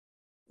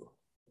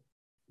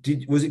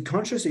 Was it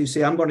conscious that you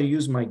say, I'm going to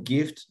use my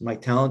gift, my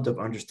talent of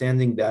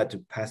understanding that to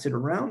pass it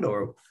around?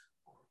 Or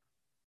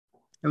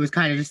it was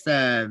kind of just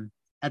at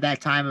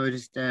that time,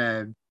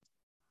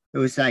 it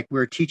was like we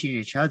are teaching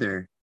each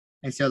other.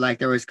 And so like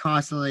there's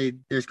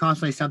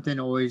constantly something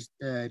always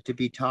to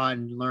be taught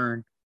and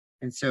learned.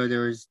 And so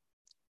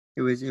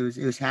it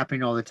was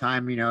happening all the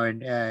time,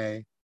 and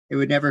it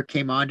would never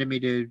came on to me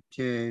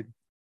to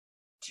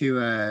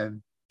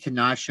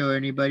not show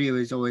anybody. It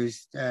was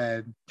always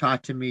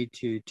taught to me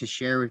to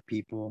share with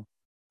people.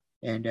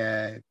 And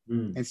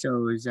and so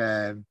it was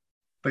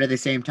but at the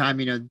same time,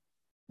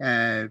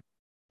 there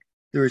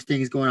was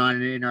things going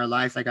on in our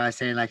lives, like I was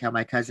saying, like how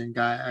my cousin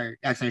got or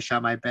accidentally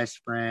shot my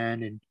best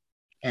friend,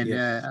 and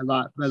yes. a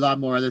lot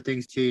more other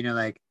things too.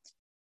 Like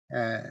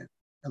a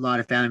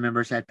lot of family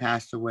members had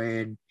passed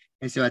away,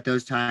 and so at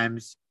those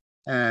times,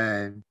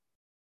 those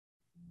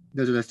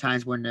are those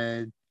times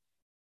when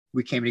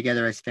we came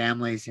together as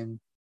families, and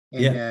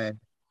Yeah.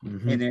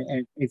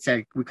 and it's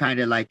like we kind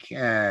of like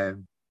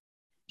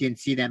didn't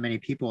see that many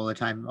people all the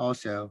time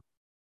also.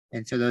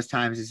 And so those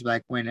times is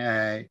like when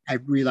I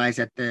realized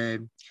that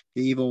the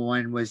evil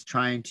one was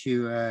trying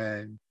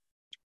to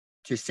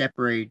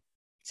separate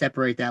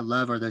that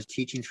love or those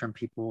teachings from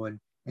people, and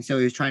so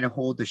he was trying to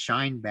hold the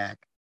shine back,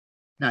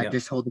 not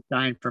just hold the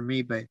shine from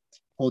me, but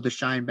hold the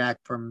shine back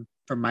from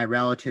my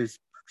relatives,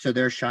 so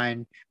their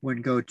shine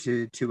wouldn't go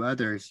to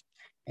others.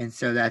 And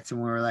so that's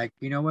when we're like,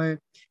 you know what?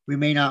 We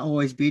may not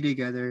always be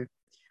together.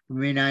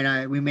 We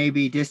may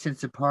be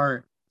distance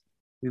apart.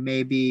 We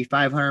may be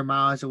 500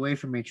 miles away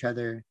from each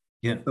other,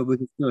 Yeah. but we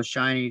can still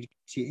shine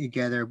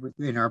together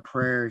in our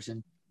prayers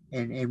and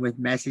with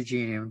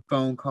messaging and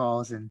phone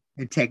calls and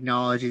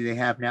technology they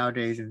have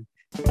nowadays. And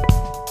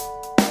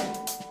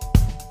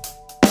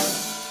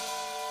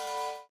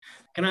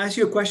Can I ask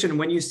you a question?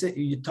 When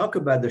you talk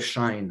about the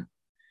shine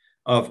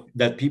of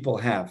that people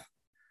have,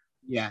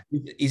 yeah,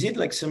 is it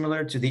like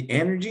similar to the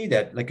energy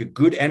that like a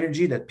good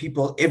energy that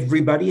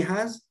everybody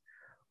has,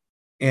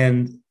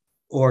 and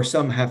or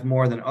some have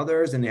more than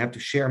others and they have to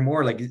share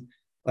more? Like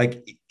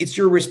it's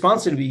your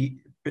responsibility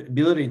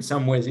in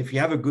some ways, if you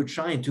have a good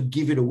shine, to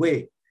give it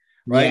away,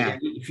 right? yeah,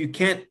 If you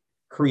can't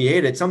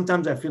create it,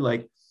 sometimes I feel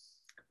like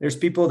there's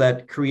people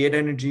that create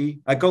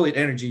energy. I call it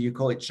energy, you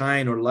call it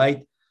shine or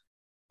light.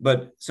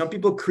 But some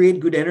people create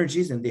good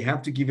energies and they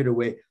have to give it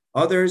away.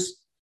 Others,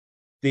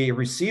 they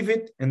receive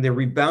it and they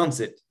rebounce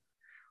it.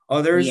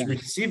 Others yeah.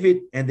 receive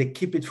it and they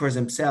keep it for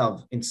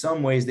themselves. In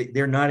some ways,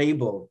 they're not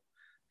able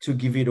to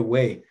give it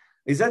away.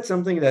 Is that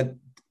something that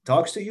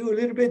talks to you a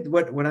little bit?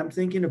 What I'm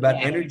thinking about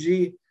Yeah.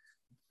 energy?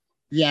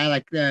 Yeah,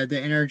 like the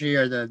energy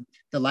or the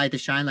light, the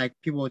shine, like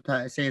people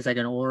say it's like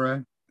an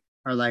aura,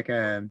 or like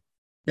they're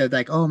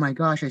like, oh my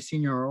gosh, I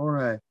seen your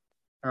aura,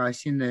 or I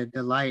seen the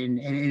light, and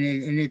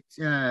it's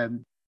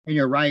and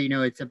you're right, you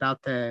know, it's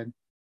about the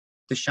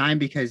shine,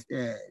 because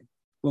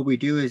what we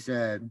do is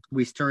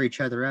we stir each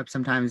other up.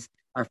 Sometimes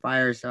our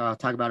fires, I'll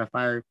talk about a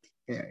fire,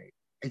 uh,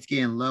 it's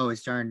getting low,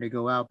 it's starting to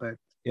go out, but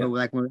Yeah.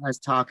 like when us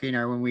talking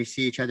or when we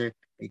see each other,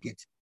 it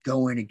gets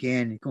going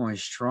again, going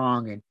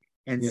strong,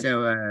 and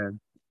Yeah.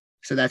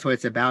 so that's what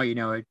it's about, you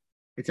know.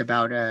 It's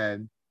about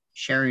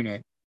sharing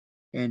it,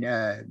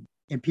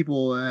 and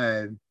people.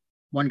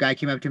 One guy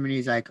came up to me and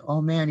he's like,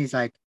 "Oh man," he's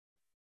like,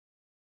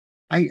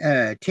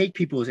 "I take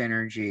people's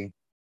energy,"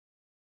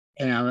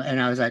 and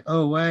I was like,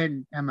 "Oh what?"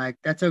 I'm like,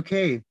 "That's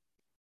okay."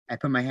 I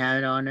put my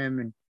hand on him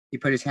and he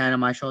put his hand on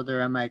my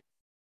shoulder. I'm like,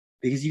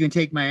 "Because you can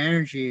take my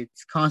energy.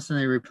 It's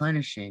constantly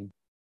replenishing.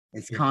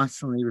 It's Yeah.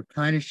 constantly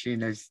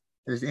replenishing."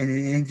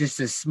 And just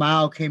a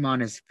smile came on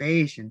his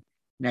face, and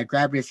I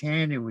grabbed his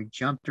hand and we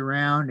jumped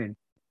around and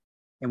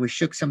we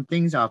shook some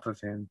things off of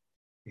him,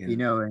 Yeah. you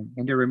know,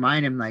 and to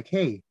remind him like,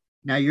 hey,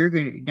 now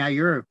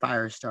you're a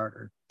fire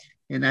starter.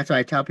 And that's why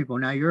I tell people,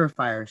 now you're a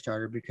fire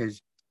starter,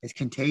 because it's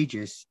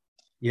contagious.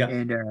 Yeah.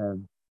 And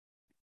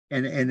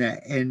and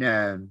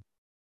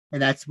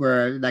and that's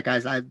where, like,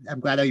 I'm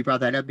glad that you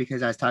brought that up,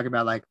 because I was talking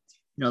about, like,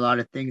 you know, a lot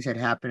of things had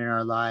happened in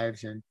our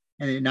lives, and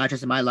not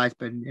just in my life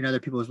but in other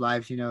people's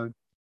lives, you know.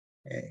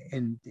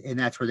 And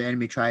that's where the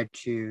enemy tried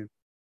to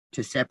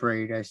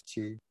separate us,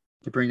 to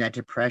bring that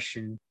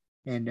depression,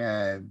 and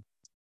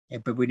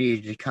but we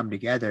needed to come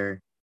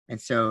together. And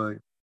so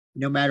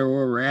no matter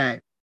where we're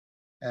at,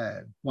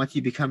 once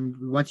you get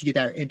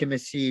that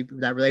intimacy,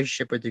 that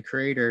relationship with the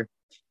creator,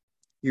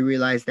 you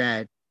realize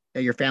that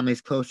your family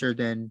is closer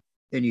than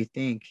you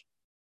think,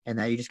 and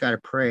that you just got to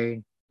pray,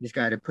 you just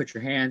got to put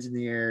your hands in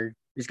the air,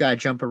 you just got to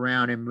jump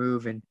around and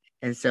move.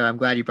 And so I'm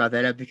glad you brought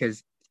that up,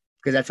 because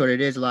that's what it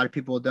is. A lot of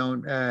people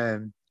don't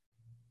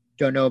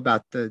know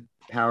about the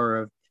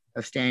power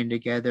of standing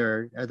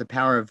together, or the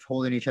power of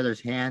holding each other's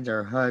hands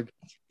or a hug.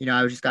 You know,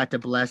 I just got to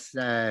bless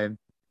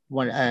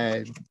one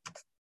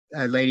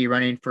a lady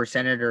running for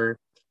senator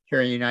here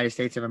in the United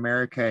States of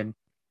America,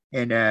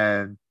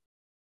 and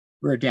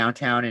we're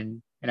downtown,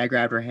 and I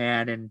grabbed her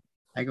hand and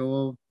I go,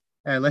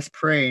 well, let's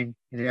pray.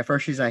 And at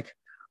first she's like,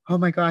 oh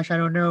my gosh, I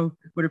don't know,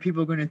 what are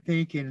people going to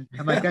think? And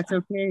I'm like, that's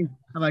okay.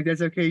 I'm like,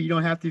 that's okay. You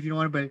don't have to if you don't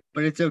want to,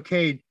 but it's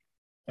okay.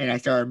 And I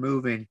started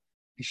moving,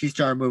 and she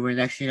started moving.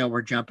 Next thing you know,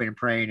 we're jumping and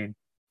praying,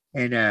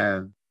 and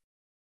uh,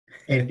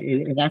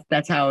 and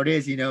that's how it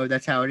is. You know,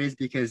 that's how it is,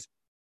 because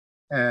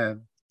uh,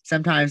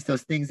 sometimes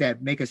those things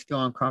that make us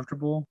feel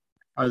uncomfortable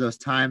are those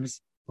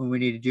times when we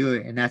need to do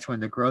it, and that's when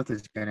the growth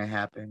is going to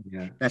happen.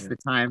 Yeah. That's the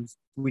times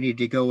we need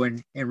to go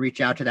and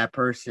reach out to that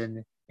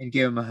person and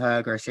give them a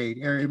hug, or say,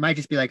 or it might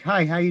just be like,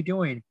 "Hi, how you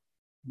doing?"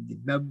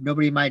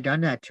 Nobody might have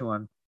done that to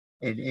him,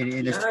 and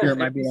the Yeah. spirit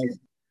might be like,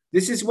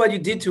 This is what you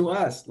did to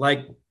us.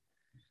 Like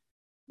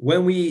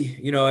when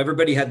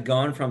everybody had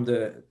gone from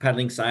the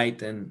paddling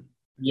site, and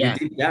we "Yeah,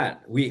 did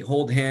that. We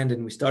hold hand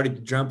and we started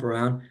to jump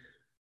around.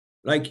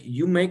 Like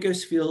you make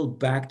us feel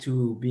back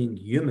to being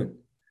human.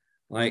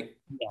 Like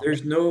yeah,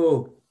 there's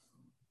no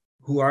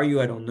who are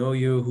you? I don't know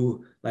you.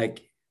 Who,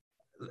 like,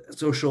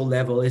 social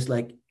level is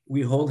like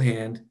we hold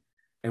hand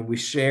and we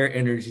share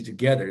energy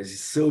together. It's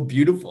so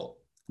beautiful.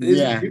 It's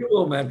yeah."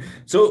 beautiful, man.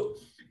 So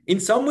in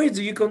some ways,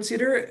 do you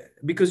consider,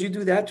 because you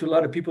do that to a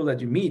lot of people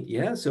that you meet?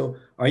 Yeah. So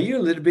are you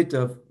a little bit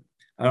of,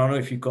 I don't know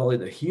if you call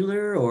it a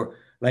healer, or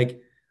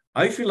like,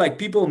 I feel like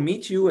people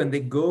meet you and they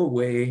go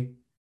away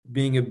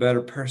being a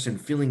better person,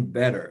 feeling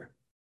better.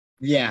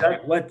 Is Yeah,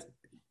 that what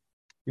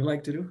you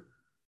like to do?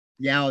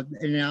 yeah.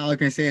 And all I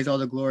can say is all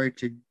the glory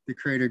to the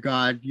Creator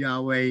God,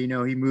 Yahweh. You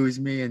know, He moves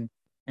me, and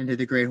to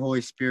the great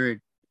Holy Spirit,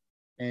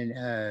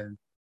 and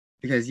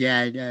because,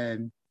 yeah,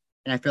 and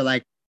I feel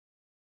like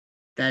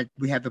that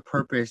we have a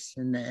purpose,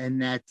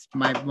 and that's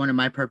one of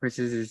my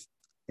purposes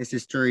is to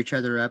stir each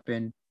other up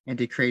and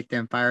to create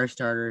them fire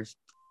starters.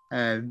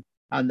 I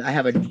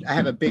have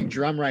a big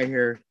drum right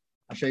here.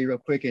 I'll show you real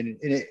quick, and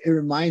it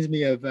reminds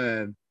me of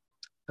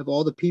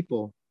all the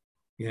people.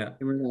 Yeah.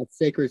 And we're in that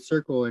sacred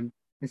circle, and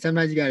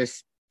sometimes you got to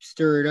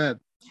stir it up.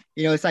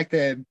 You know, it's like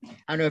I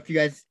don't know if you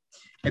guys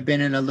have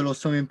been in a little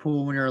swimming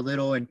pool when you're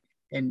little, and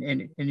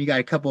you got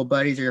a couple of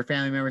buddies or your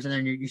family members, and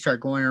then you start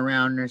going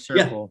around in a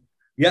circle.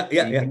 Yeah.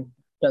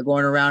 Start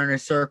going around in a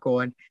circle,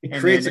 and it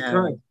creates a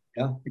current.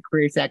 Yeah. It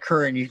creates that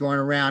current. You're going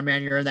around,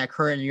 man. You're in that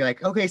current, and you're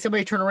like, okay,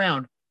 somebody turn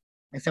around.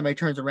 And somebody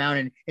turns around,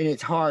 and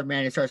it's hard,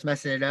 man. It starts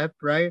messing it up,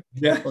 right?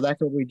 Yeah. Well,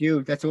 that's what we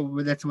do. That's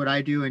what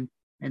I do, and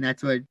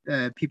that's what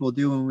people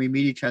do when we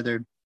meet each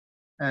other.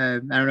 I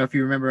don't know if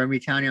you remember me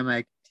telling you, I'm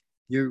like,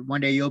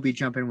 one day you'll be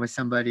jumping with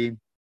somebody.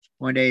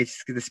 One day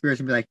the spirit's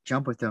gonna be like,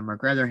 jump with them or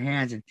grab their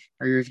hands,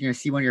 or you're gonna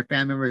see one of your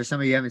family members or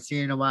somebody you haven't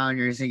seen in a while, and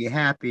you're just gonna get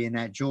happy and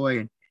that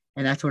joy,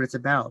 and that's what it's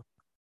about.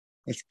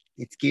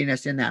 It's getting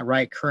us in that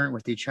right current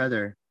with each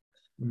other.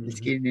 Mm-hmm.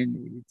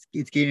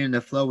 It's getting in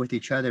the flow with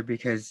each other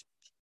because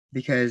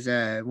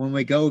when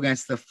we go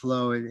against the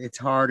flow, it's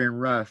hard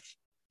and rough.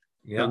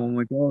 Yeah. But when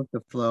we go with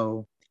the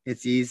flow,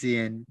 it's easy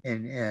and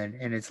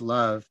it's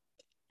love,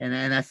 and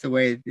that's the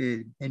way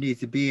it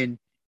needs to be.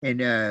 And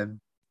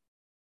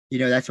you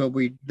know, that's what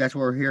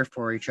we're here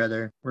for each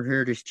other. We're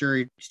here to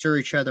stir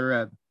each other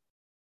up.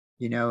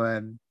 You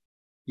know,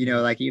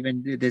 like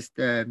even this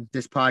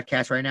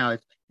podcast right now,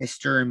 it's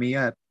stirring me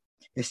up.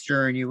 It's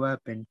stirring you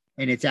up, and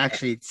it's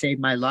actually saved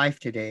my life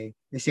today.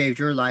 It saved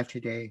your life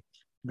today,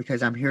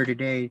 because I'm here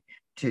today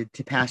to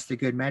pass the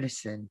good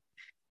medicine,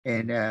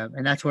 and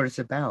that's what it's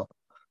about.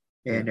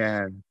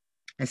 And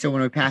so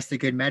when we pass the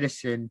good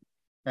medicine,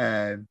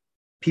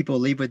 people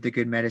leave with the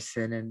good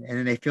medicine, and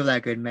then they feel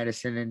that good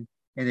medicine, and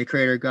the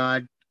Creator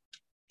God,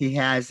 He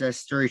has us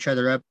stir each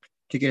other up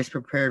to get us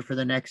prepared for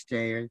the next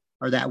day,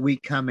 or that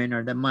week coming,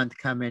 or the month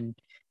coming,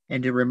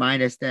 and to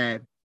remind us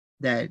that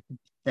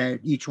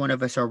each one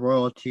of us are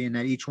royalty, and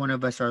that each one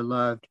of us are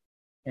loved,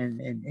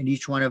 and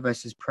each one of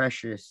us is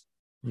precious.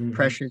 Mm-hmm.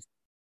 Precious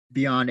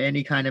beyond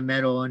any kind of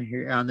metal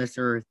on this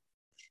earth.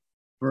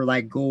 We're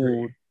like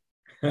gold,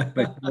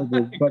 but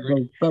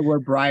we're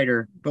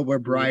brighter. But we're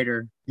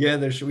brighter. Yeah,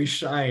 we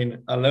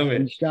shine. I love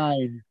it. We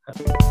shine.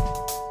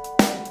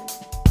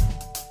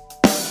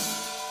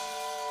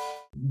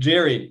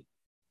 Jerry,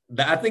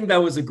 I think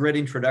that was a great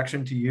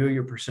introduction to you,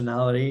 your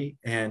personality,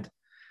 and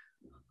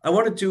I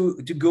wanted to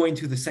go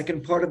into the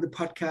second part of the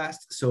podcast.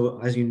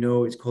 So as you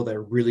know, it's called I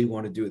Really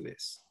Want to Do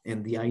This.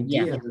 And the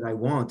idea that I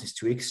want is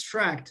to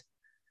extract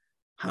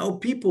how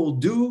people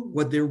do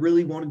what they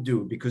really want to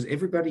do, because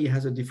everybody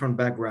has a different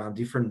background,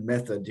 different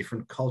method,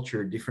 different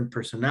culture, different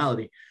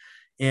personality.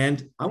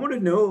 And I want to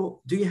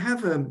know, do you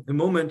have a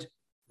moment,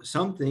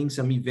 some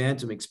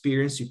event, some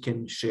experience you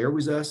can share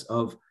with us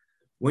of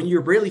when you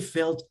really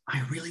felt,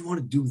 I really want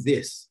to do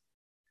this?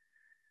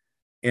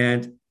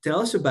 And tell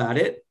us about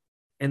it.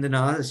 And then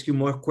I'll ask you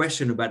more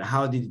questions about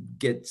how did it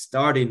get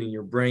started in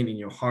your brain, in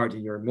your heart,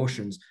 in your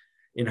emotions,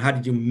 and how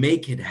did you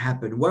make it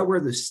happen? What were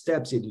the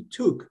steps that you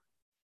took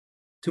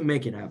to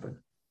make it happen?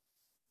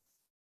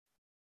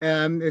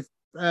 When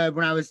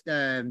I was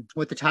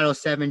with the Title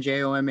VII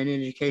JOM in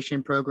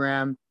education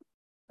program,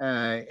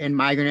 in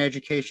migrant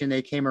education,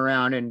 they came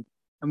around and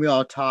we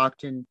all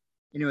talked, and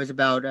it was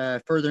about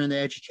furthering the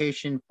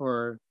education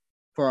for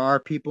our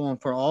people and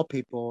for all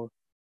people,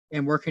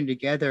 and working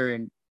together.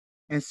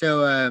 And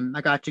so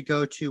I got to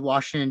go to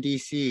Washington,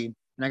 D.C.,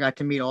 and I got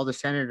to meet all the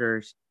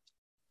senators.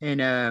 And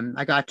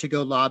I got to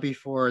go lobby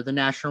for the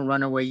National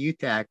Runaway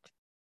Youth Act.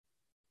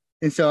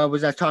 And so I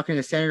was talking to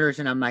the senators,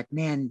 and I'm like,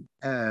 man,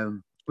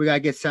 we got to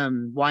get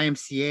some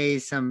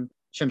YMCAs, some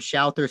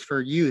shelters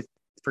for youth,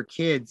 for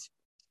kids,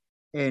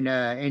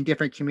 in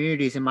different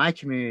communities, in my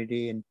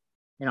community, and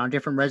on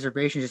different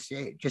reservations,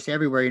 just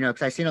everywhere,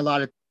 because I've seen a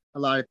lot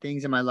of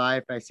things in my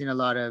life. I've seen a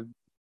lot of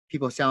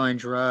people selling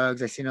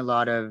drugs. I've seen a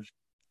lot of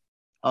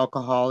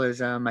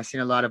alcoholism. I've seen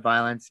a lot of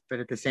violence, but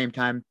at the same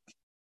time,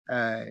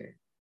 I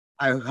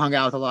hung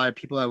out with a lot of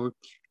people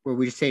where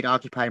we just stayed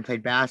occupied and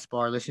played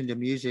basketball or listened to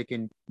music,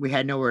 and we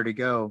had nowhere to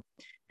go.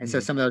 And so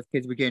some of those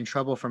kids would get in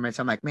trouble from it.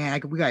 So I'm like, man,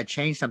 we got to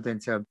change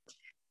something. So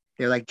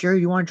they're like,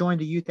 Jerry, you want to join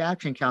the Youth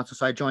Action Council?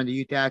 So I joined the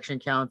Youth Action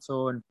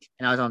Council, and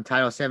I was on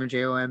Title VII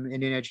JOM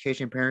Indian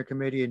Education Parent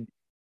Committee.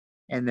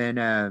 And then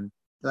they're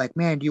like,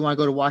 man, do you want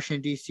to go to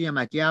Washington, D.C.? I'm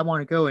like, yeah, I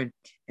want to go. And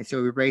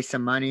so we raised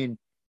some money, and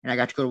I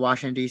got to go to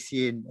Washington,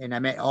 D.C., and I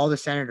met all the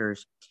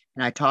senators,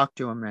 and I talked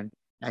to them, and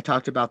I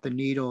talked about the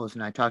needles,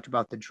 and I talked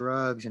about the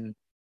drugs, and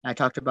I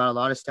talked about a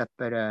lot of stuff.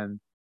 But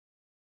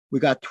we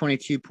got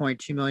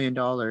 $22.2 million,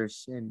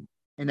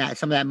 and that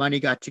some of that money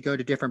got to go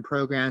to different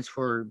programs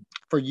for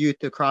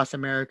youth across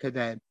America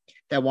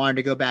that wanted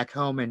to go back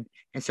home, and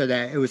so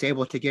that it was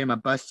able to get them a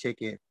bus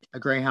ticket, a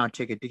Greyhound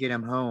ticket to get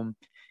them home,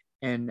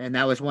 and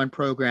that was one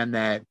program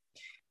that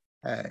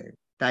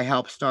I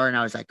helped start. And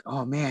I was like,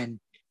 oh man,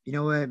 you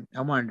know what?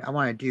 I want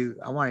to do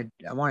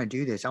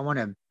this. I want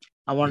to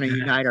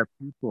unite our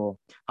people.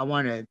 I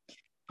want to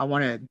I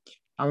want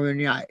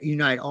to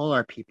unite all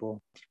our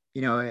people.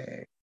 You know,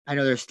 I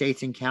know there's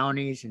states and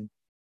counties and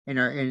in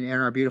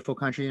our beautiful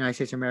country, United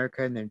States of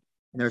America, and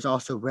there's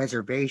also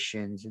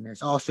reservations, and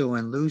there's also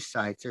in loose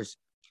sites. There's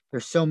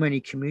so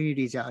many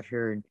communities out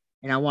here,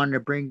 and I wanted to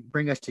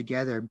bring us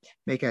together,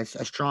 make us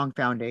a strong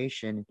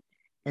foundation.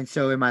 And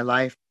so in my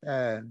life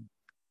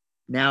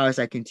now, as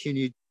I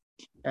continue,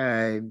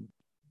 uh,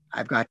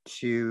 I've got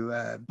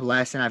to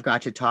bless, and I've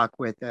got to talk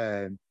with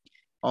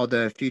all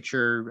the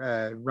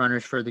future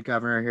runners for the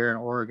governor here in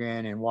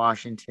Oregon and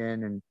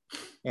Washington,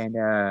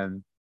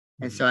 and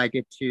so I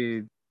get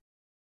to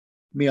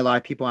meet a lot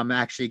of people. I'm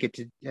actually get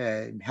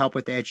to help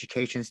with the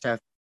education stuff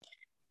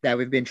that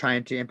we've been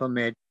trying to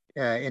implement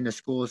in the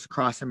schools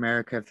across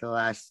America for the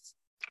last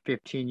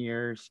 15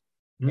 years.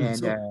 And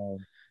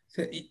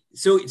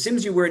so it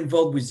seems you were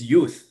involved with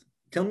youth.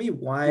 Tell me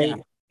why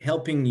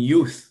helping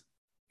youth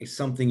is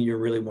something you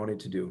really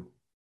wanted to do.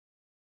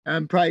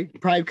 Probably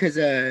because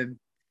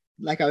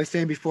like I was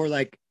saying before,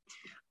 like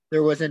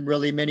there wasn't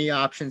really many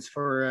options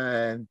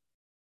for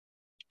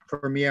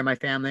me or my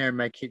family or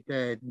my kid,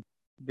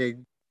 the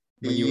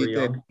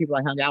people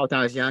I hung out with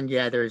when I was young.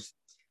 Yeah, it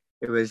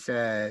was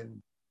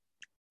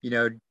you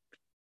know,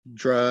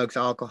 drugs,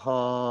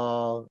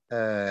 alcohol,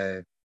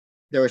 there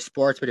was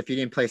sports, but if you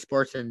didn't play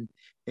sports, then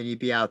you'd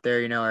be out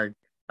there, you know,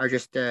 or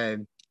just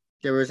there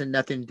wasn't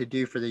nothing to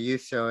do for the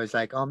youth. So it was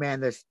like, oh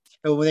man,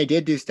 when they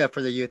did do stuff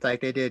for the youth, like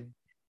they did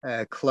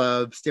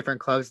different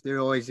clubs, they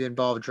always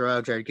involve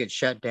drugs or get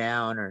shut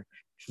down or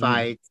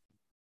fights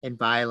and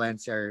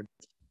violence or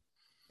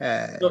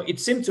so it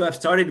seemed to have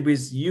started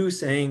with you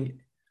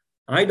saying,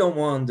 I don't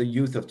want the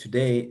youth of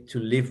today to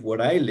live what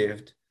I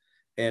lived,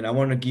 and I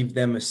want to give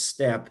them a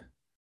step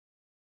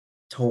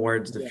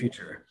towards the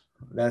future.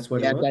 That's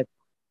what it was?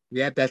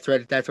 That's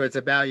what it's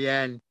about.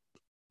 Yeah.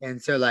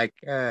 And so like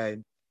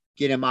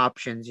get them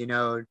options, you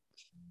know,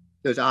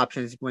 those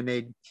options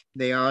when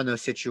they are in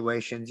those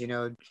situations, you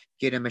know,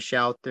 get them a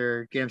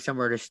shelter, get them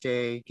somewhere to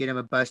stay, get them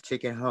a bus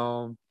ticket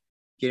home,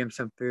 get them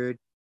some food.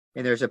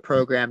 And there's a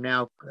program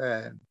now,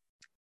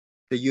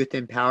 the Youth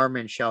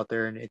Empowerment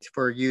Shelter, and it's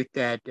for youth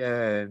that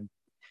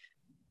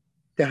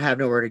have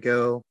nowhere to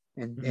go,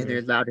 and they're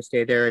allowed to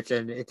stay there. It's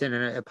in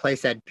a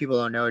place that people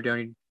don't know.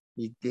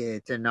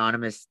 It's an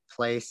anonymous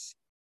place,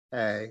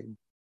 but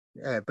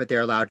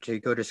they're allowed to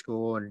go to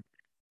school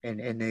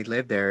and they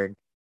live there,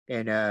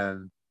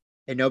 and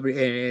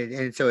nobody,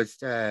 and so it's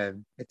to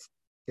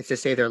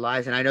save their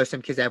lives. And I know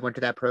some kids that went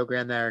to that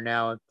program that are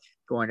now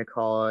going to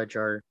college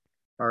or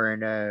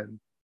in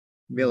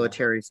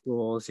military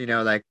schools, you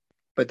know, like,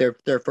 but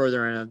they're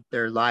further in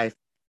their life,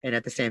 and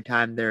at the same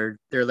time they're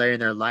letting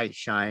their light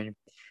shine,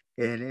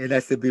 and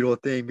that's the beautiful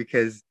thing,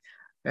 because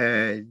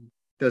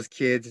those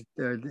kids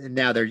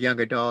now they're young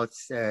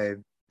adults,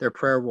 they're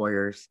prayer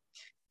warriors,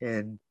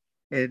 and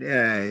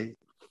then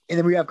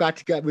we've got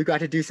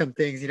to do some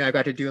things. You know, I've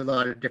got to do a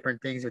lot of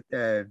different things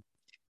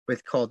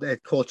with called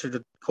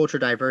culture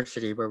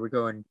diversity, where we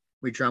go and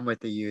we drum with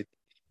the youth,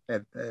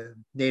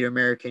 Native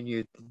American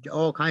youth,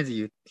 all kinds of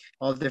youth,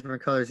 all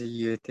different colors of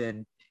youth,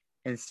 and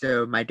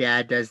so my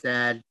dad does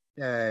that,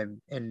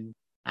 and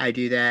I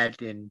do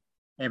that, and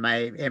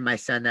my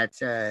son that's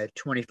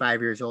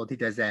 25 years old, he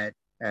does that,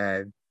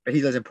 but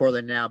he lives in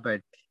Portland now,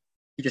 but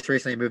he just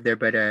recently moved there,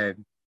 but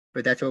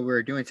that's what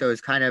we're doing. So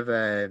it's kind of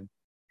a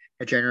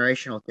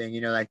generational thing,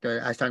 you know, like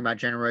I was talking about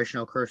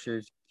generational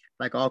curses,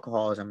 like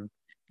alcoholism.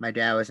 My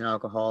dad was an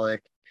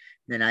alcoholic.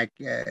 Then I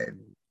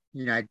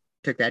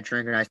took that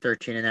drink when I was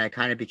 13, and then I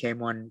kind of became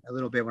one a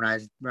little bit when I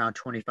was around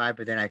 25,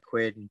 but then I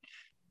quit,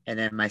 and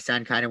then my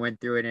son kind of went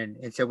through it,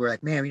 and so we're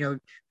like, man, you know,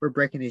 we're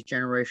breaking these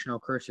generational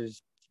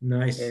curses.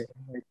 Nice.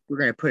 We're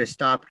going to put a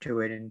stop to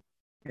it, and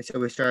so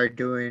we started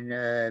doing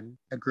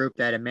a group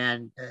that a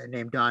man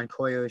named Don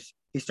Coyos,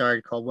 he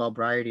started, called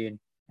Wellbriety in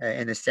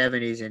the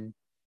 70s,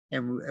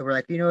 and we're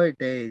like, you know what,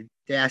 they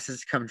asked us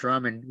to come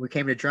drum, and we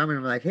came to drum,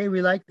 and we're like, hey,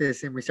 we like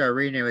this, and we started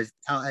reading. It was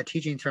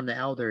teachings from the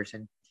elders,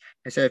 and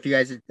so if you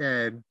guys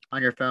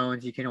on your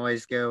phones, you can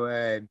always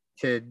go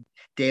to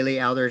Daily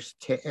Elders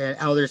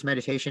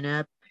Meditation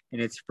app, and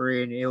it's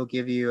free, and it'll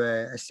give you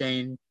a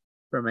saying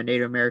from a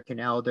Native American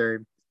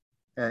elder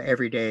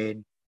every day.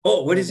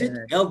 Oh, what is it?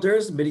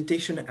 Elders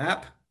Meditation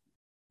app?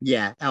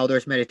 Yeah,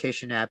 Elders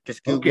Meditation app.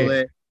 Just Google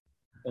it,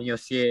 and you'll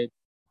see it.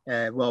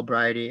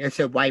 Wellbriety. It's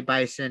a White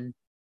Bison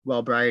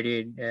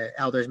Wellbriety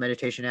Elders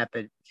Meditation app.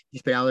 But you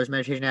put Elders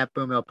Meditation app,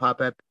 boom, it'll pop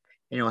up,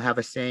 and it'll have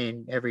a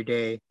saying every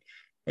day.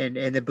 And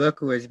the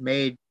book was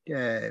made.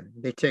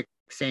 They took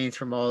sayings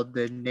from all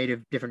the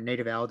different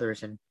native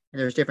elders, and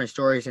there's different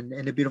stories.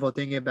 And the beautiful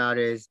thing about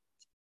it is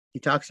he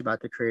talks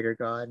about the Creator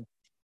God,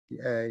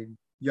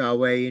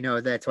 Yahweh. You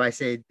know, that's why I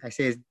say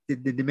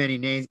the many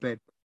names, but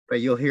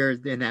you'll hear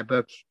in that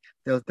book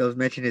they'll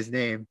mention his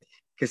name,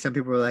 because some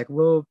people were like,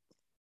 well,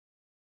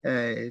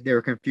 they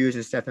were confused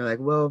and stuff. They're like,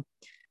 well,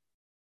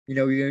 you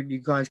know, you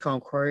guys call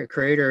him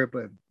Creator,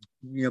 but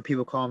you know,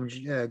 people call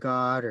him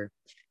God, or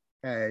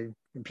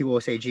people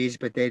will say Jesus,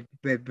 but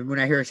when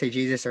I hear him say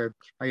Jesus or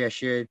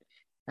Yeshua,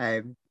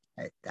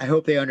 I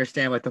hope they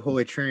understand what the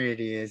Holy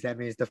Trinity is. That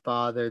means the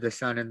Father, the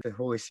Son, and the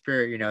Holy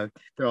Spirit.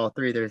 They're all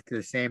three. They're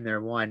the same. They're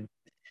one.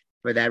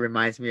 But that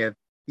reminds me of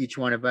each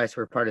one of us.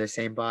 We're part of the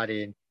same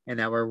body, and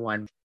that we're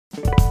one.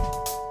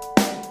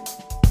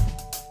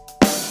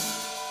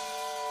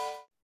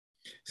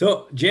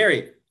 So,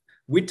 Jerry,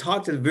 we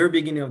talked at the very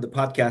beginning of the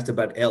podcast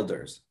about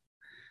elders.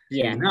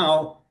 Yeah. And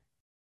now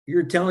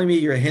you're telling me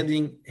you're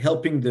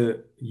helping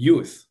the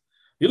youth.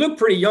 You look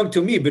pretty young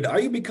to me, but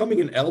are you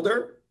becoming an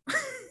elder?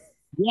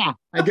 Yeah,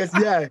 I guess.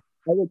 Yeah.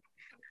 A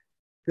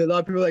lot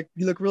of people are like,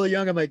 you look really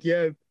young. I'm like,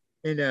 yeah.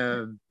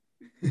 And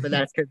but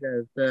that's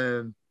because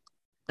of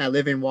I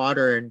live in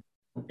water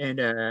and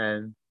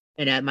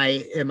at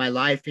my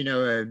life,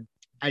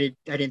 I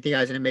didn't think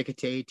I was gonna make it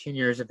to 18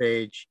 years of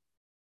age.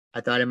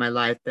 I thought in my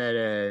life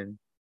that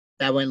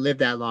I wouldn't live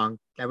that long.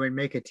 I wouldn't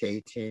make it to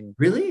 18.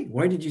 Really?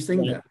 Why did you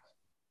think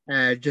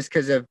that? Just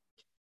because of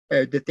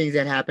the things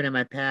that happened in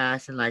my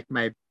past, and like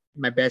my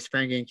best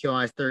friend getting killed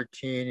when I was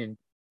 13, and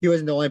he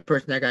wasn't the only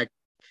person that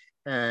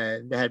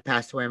had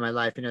passed away in my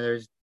life.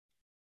 There's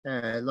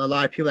a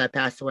lot of people that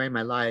passed away in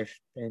my life,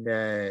 and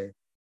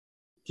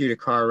due to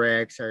car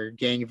wrecks or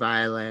gang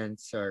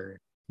violence or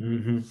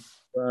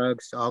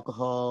drugs,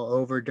 alcohol,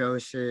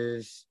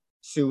 overdoses,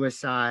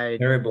 suicide.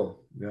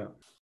 Terrible. Yeah.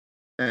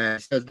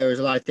 So there was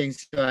a lot of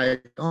things. So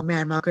oh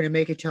man, I'm not going to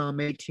make it till I'm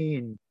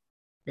 18.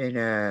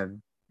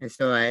 And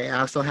so I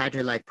also had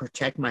to like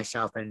protect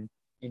myself and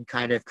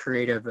kind of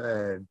creative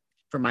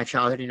from my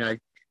childhood.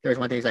 There was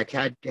one thing like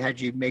had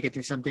you make it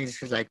through some things,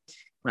 because like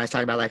when I was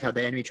talking about like how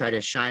the enemy tried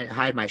to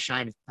hide my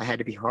shine, I had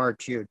to be hard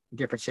too. In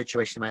different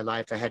situations in my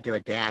life, I had to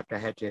adapt. I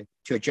had to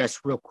adjust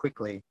real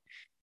quickly.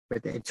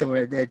 But so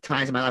the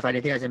times in my life I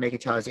didn't think I was gonna make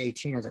it till I was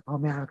 18. I was like, oh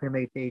man, I'm gonna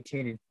make it to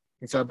 18.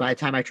 And so by the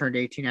time I turned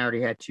 18, I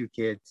already had 2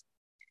 kids.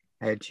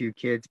 I had 2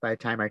 kids by the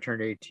time I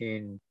turned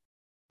 18,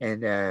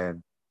 and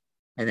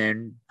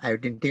then I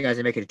didn't think I was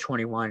gonna make it to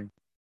 21.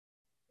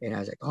 And I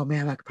was like, oh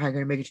man, I'm probably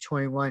gonna make it to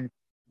 21.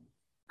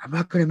 I'm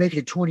not gonna make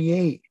it to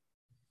 28.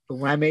 But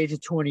when I made it to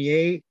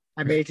 28,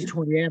 I'm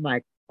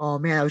like, oh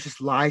man, that was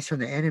just lies from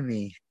the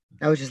enemy.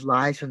 That was just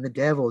lies from the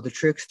devil, the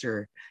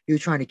trickster. He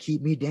was trying to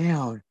keep me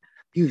down.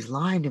 He was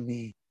lying to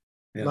me.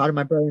 Yeah. A lot of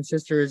my brothers and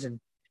sisters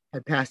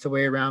had passed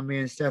away around me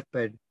and stuff,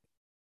 but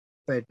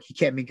he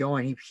kept me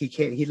going.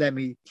 He let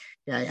me.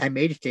 Yeah, I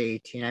made it to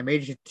 18. I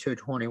made it to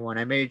 21.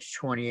 I made it to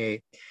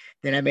 28.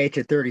 Then I made it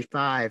to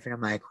 35, and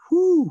I'm like,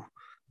 whoo.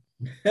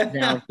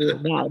 Now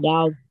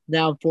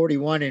I'm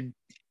 41,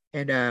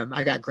 and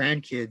I got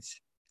grandkids.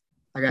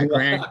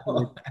 Grandkids,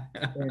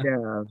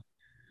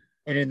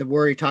 and in the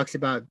word he talks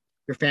about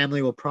your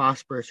family will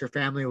prosper, your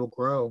family will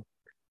grow,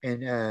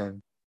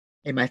 and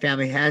my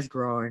family has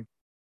grown.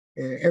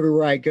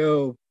 Everywhere I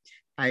go,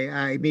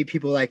 I meet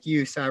people like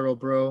you, Cyril,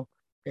 bro,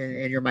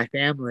 and you're my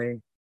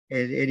family,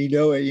 and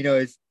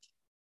it's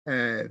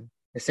I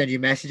send you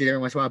messages every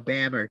once in a while,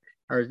 bam, or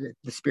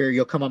the spirit,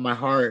 you'll come on my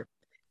heart,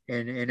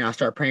 and I'll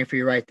start praying for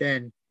you right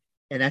then,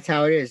 and that's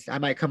how it is. I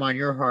might come on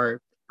your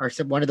heart, or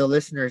one of the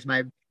listeners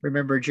might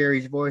remember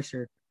Jerry's voice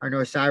or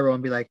know Cyril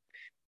and be like,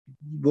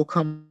 we'll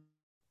come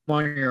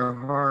on your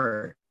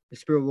heart. The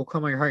spirit will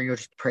come on your heart and you'll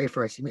just pray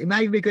for us. It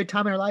might even be a good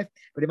time in our life,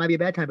 but it might be a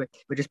bad time,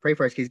 but just pray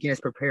for us because he's getting us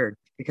prepared,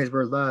 because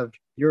we're loved.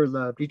 You're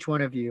loved. Each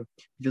one of you,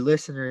 the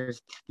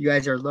listeners, you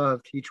guys are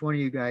loved. Each one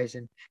of you guys.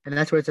 And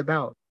that's what it's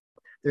about.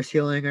 There's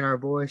healing in our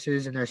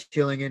voices, and there's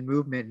healing in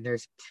movement, and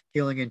there's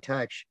healing in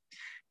touch.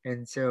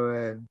 And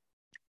so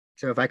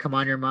if I come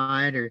on your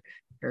mind or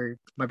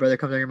my brother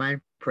comes on your mind,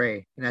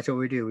 pray. And that's what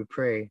we do. We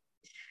pray.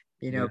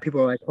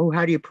 People are like, oh,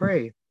 how do you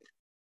pray?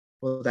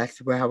 Well,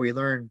 that's how we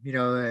learn. We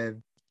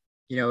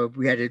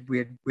had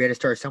to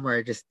start somewhere.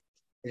 It just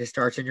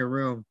starts in your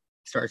room.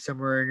 Start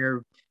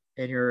somewhere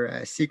in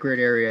your secret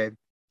area.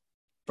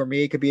 For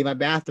me, it could be in my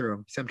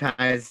bathroom.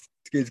 Sometimes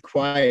it's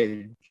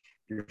quiet.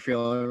 You're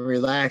feeling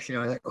relaxed.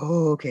 Like,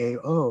 oh, okay,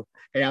 oh.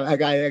 And I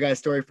got a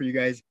story for you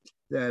guys.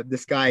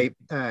 This guy,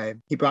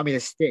 he brought me a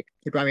stick.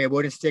 He brought me a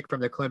wooden stick from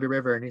the Columbia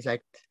River, and he's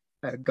like,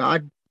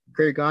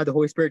 great God, the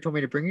Holy Spirit told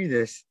me to bring you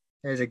this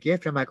as a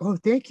gift. I'm like, oh,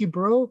 thank you,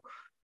 bro.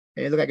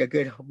 And it looked like a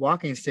good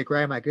walking stick,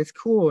 right? I'm like, it's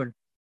cool. And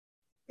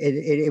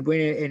it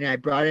went in, and I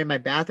brought it in my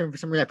bathroom. For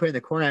some reason, I put it in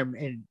the corner,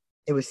 and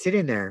it was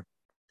sitting there.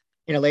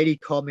 And a lady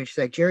called me. She's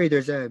like, Jerry,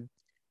 the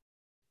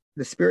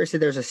spirit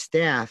said there's a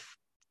staff.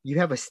 You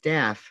have a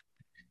staff,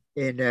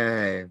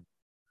 and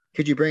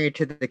could you bring it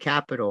to the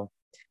Capitol?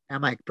 And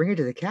I'm like, bring it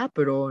to the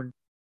Capitol? And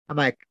I'm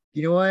like,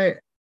 you know what?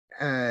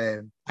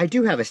 I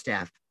do have a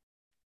staff.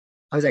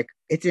 I was like,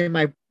 it's in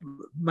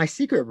my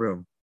secret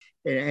room.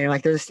 And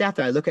like, there's a staff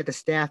there. I look at the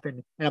staff,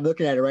 and I'm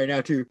looking at it right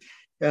now too.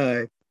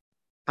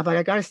 I'm like,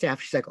 I got a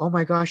staff. She's like, oh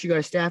my gosh, you got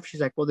a staff?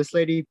 She's like, well, this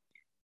lady,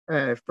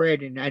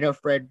 Fred, and I know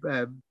Fred,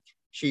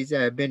 she's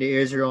been to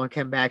Israel and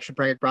come back. She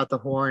brought the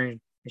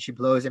horn, and she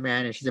blows it,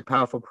 man. And she's a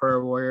powerful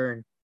prayer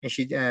warrior. And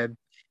she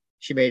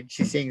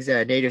sings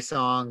native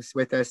songs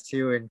with us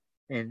too.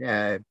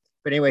 But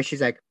anyway,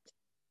 she's like,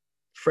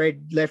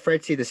 let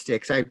Fred see the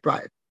stick. So I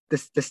brought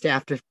the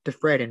staff to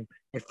Fred, and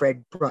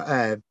Fred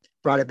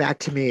brought it back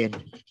to me,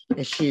 and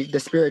the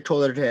spirit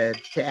told her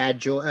to add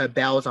joy,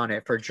 bells on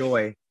it for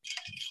joy.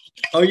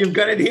 Oh, you've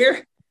got it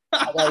here.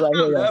 I got it right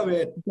here. I love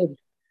it.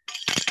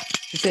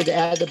 She said to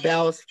add the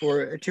bells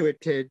to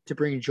it to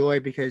bring joy,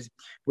 because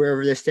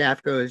wherever the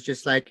staff goes,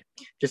 just like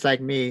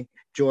me,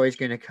 joy is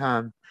going to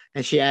come.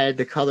 And she added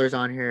the colors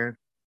on here,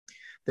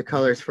 the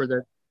colors for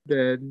the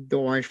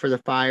orange for the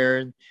fire,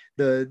 and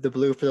the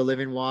blue for the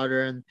living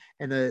water,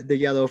 and the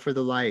yellow for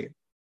the light,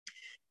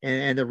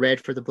 and the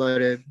red for the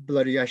blood of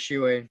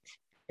Yeshua.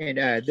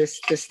 And this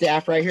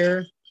staff right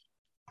here.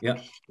 Yeah.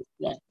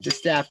 The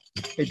staff,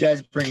 it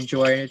does bring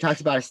joy, and it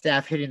talks about a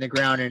staff hitting the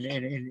ground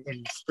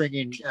and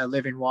springing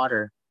living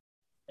water,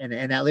 and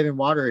that living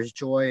water is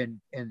joy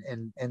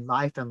and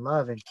life and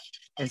love, and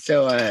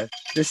so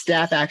this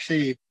staff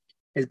actually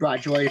has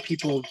brought joy to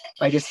people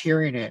by just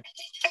hearing it.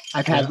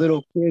 I've had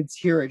little kids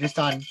hear it just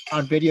on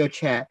video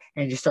chat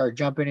and just start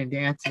jumping and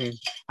dancing.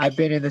 I've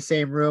been in the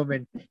same room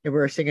and we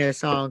were singing a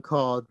song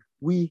called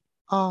 "We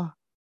Are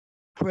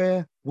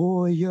Prayer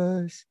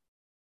Warriors."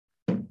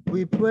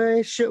 We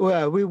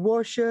we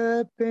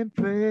worship and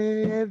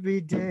pray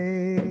every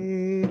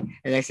day. And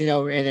next thing you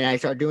know, and then I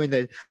start doing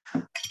the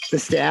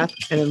staff,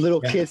 and then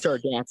little kids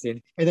start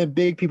dancing, and then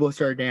big people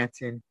start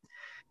dancing,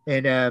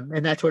 and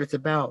that's what it's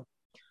about.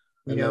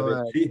 You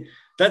know,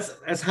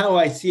 that's how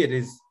I see it.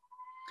 Is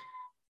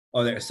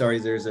there's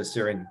a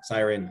siren.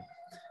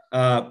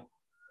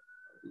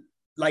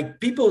 Like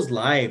people's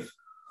life,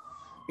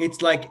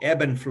 it's like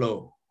ebb and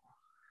flow.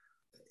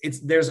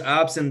 There's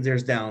ups and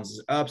there's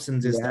downs, ups and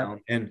there's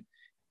down. And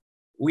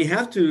we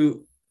have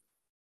to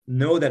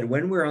know that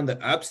when we're on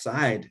the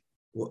upside,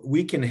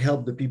 we can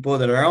help the people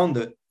that are on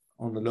the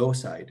low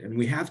side, and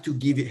we have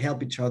to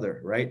help each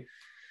other, right?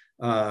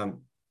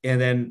 And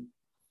then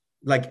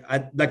like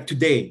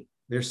today,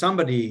 there's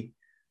somebody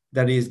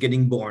that is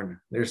getting born.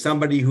 There's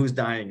somebody who's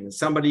dying,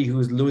 somebody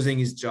who's losing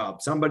his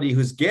job, somebody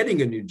who's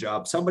getting a new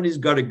job, somebody's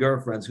got a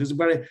girlfriend, who's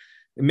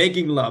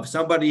making love,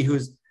 somebody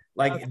who's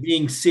like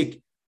being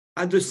sick.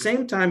 At the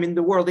same time in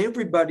the world,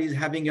 everybody's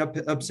having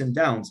ups and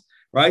downs,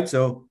 right?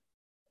 So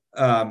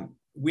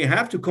we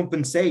have to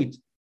compensate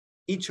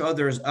each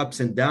other's ups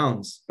and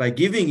downs by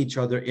giving each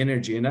other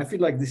energy. And I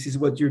feel like this is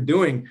what you're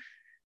doing.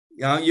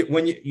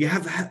 When you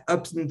have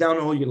ups and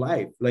downs all your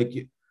life, like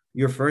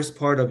your first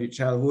part of your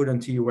childhood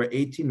until you were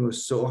 18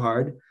 was so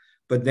hard,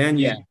 but then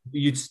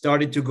you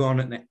started to go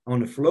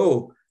on a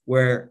flow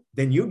where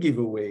then you give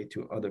away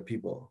to other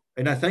people.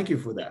 And I thank you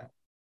for that.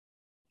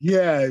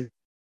 Yeah.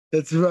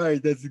 That's right.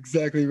 That's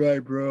exactly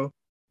right, bro.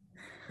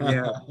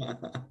 Yeah.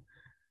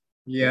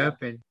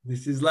 Yep. And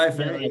this is life.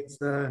 It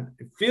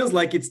feels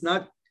like it's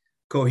not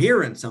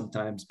coherent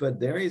sometimes, but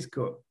there is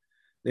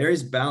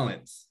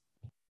balance.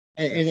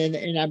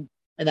 And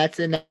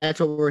that's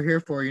what we're here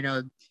for, you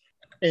know.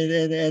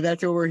 And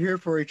that's what we're here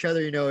for each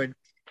other, you know. And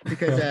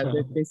because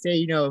they say,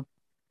 you know,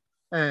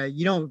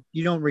 you don't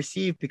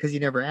receive because you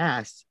never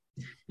asked.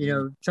 You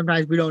know,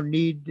 sometimes we don't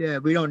receive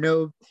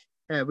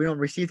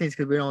things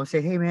because we don't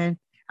say, hey man,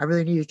 I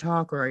really need to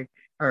talk, or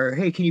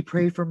hey, can you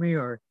pray for me,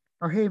 or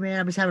hey man,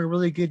 I'm just having a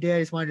really good day,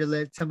 I just wanted to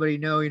let somebody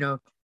know, you know.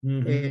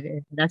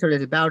 And that's what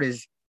it's about,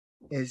 is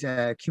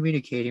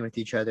communicating with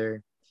each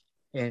other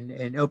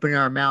and opening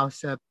our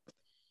mouths up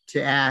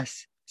to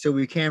ask so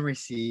we can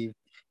receive,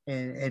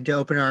 and to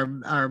open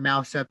our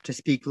mouths up to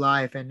speak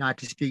life and not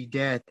to speak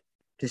death,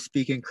 to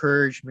speak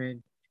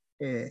encouragement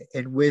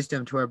and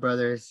wisdom to our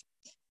brothers,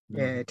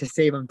 to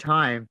save them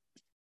time.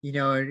 You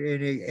know,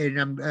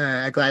 and I'm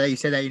glad that you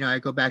said that. You know, I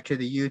go back to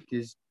the youth,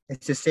 it's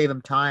to save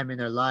them time in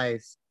their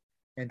lives,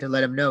 and to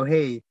let them know,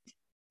 hey,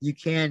 you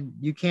can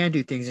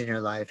do things in your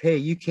life. Hey,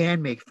 you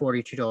can make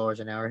 $42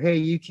 an hour. Hey,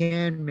 you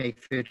can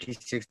make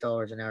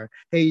 $56 an hour.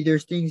 Hey,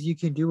 there's things you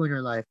can do in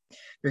your life.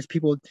 There's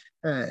people,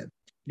 you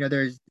know,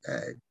 there's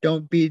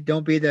don't be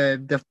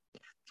the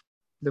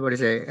what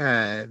is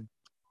it,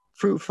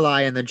 fruit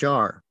fly in the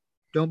jar.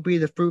 Don't be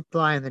the fruit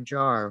fly in the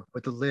jar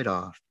with the lid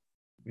off.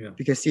 Yeah.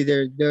 Because see,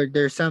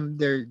 there's some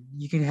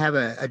you can have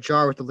a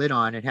jar with the lid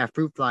on and have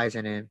fruit flies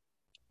in it,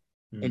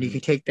 and you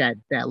can take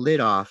that lid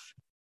off,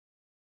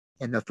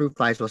 and the fruit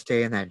flies will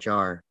stay in that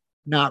jar,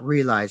 not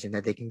realizing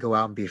that they can go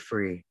out and be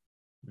free,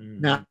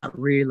 not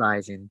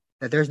realizing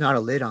that there's not a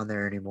lid on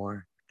there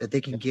anymore, that they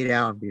can get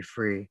out and be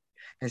free.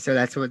 And so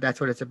that's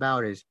what it's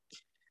about, is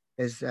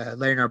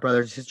letting our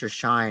brothers and sisters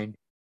shine,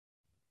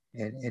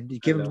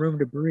 and give them room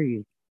to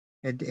breathe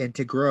and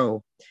to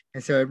grow.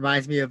 And so it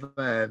reminds me of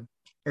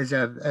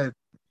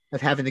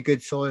having the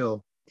good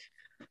soil,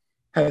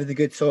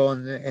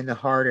 in the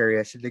heart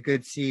area, so the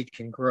good seed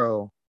can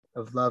grow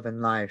of love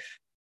and life.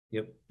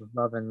 Yep. Of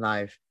love and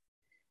life.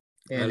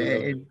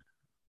 And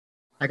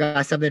I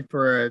got something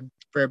for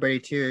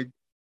everybody too.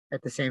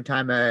 At the same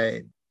time,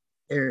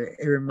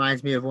 it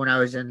reminds me of when I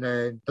was in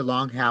the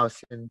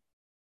longhouse, and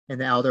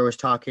the elder was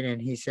talking, and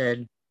he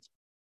said,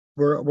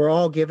 we're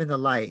all given the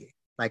light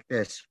like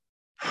this.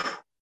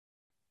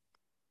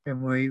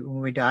 And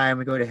when we die and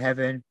we go to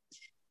heaven,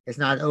 it's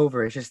not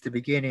over, it's just the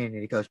beginning.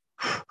 And it goes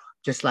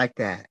just like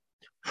that.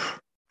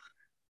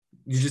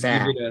 You just give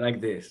it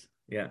like this.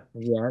 Yeah.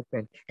 Yeah,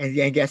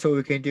 and guess what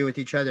we can do with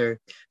each other?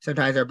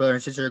 Sometimes our brother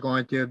and sister are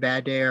going through a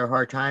bad day or a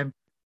hard time.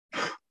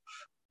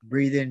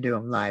 Breathe into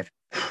them life.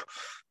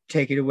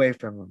 Take it away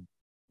from them.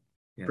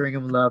 Yeah. Bring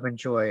them love and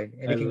joy,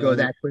 and I it can go love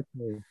that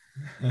quickly.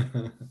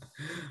 it.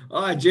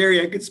 Oh,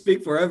 Jerry, I could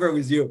speak forever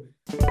with you.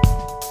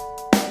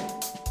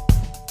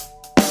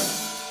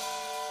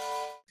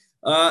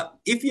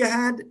 If you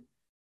had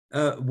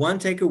one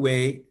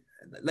takeaway,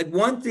 like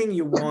one thing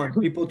you want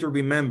people to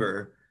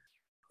remember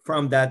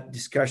from that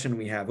discussion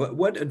we have,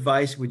 what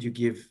advice would you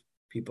give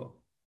people?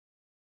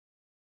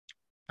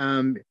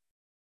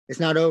 It's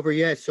not over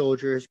yet,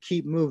 soldiers.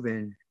 Keep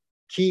moving.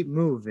 Keep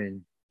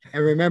moving.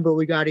 And remember,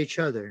 we got each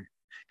other.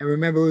 And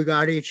remember, we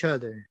got each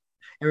other.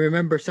 And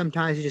remember,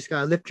 sometimes you just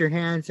got to lift your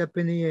hands up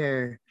in the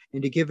air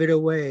and to give it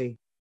away.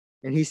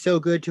 And he's so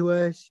good to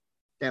us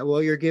that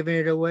while you're giving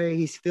it away,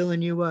 he's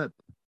filling you up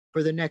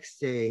for the next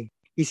day.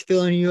 He's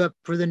filling you up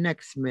for the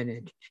next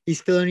minute.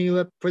 He's filling you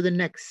up for the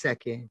next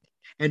second.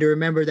 And to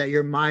remember that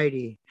you're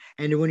mighty.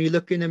 And when you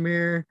look in the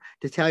mirror,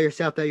 to tell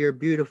yourself that you're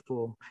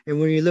beautiful. And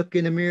when you look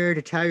in the mirror,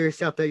 to tell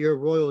yourself that you're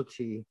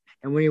royalty.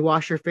 And when you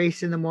wash your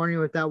face in the morning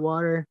with that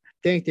water,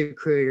 thank the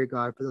Creator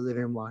God for the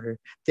living water.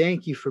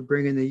 Thank you for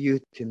bringing the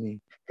youth to me.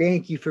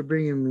 Thank you for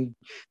bringing me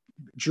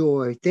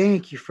joy.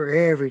 Thank you for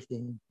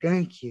everything.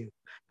 Thank you.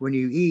 When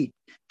you eat,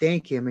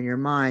 thank Him in your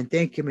mind.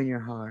 Thank Him in your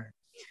heart.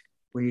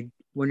 When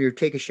you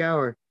take a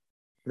shower,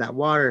 that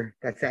water,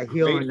 that's that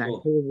healing, that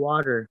cold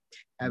water.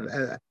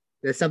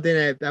 There's something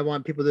that I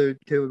want people to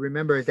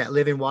remember is that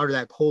living water,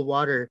 that cold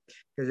water.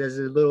 Because as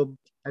a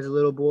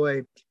little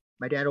boy,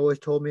 my dad always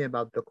told me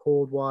about the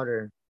cold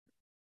water.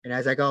 And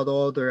as I got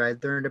older, I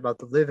learned about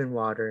the living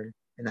water.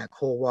 And that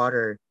cold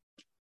water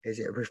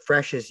it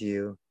refreshes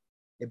you.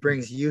 It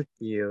brings youth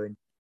to you.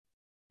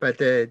 But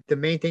the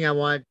main thing I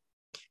want,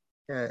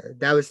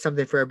 that was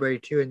something for everybody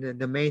too. And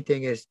the main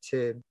thing is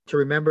to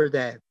remember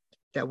that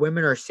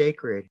women are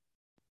sacred.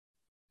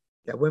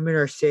 That women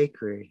are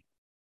sacred.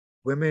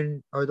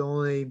 Women are the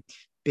only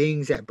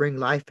beings that bring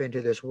life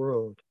into this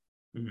world.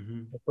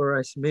 Mm-hmm. For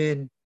us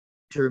men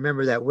to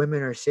remember that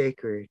women are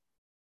sacred,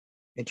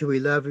 and to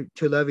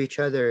love each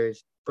other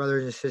as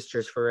brothers and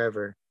sisters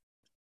forever.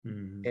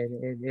 Mm-hmm.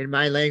 And in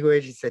my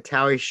language, it's a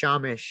Tawi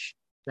Shamish.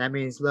 That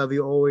means love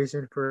you always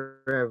and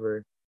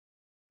forever.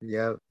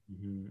 Yep.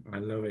 Mm-hmm. I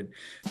love it.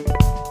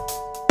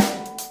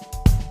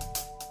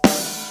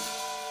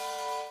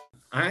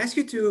 I ask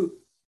you to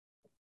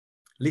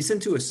listen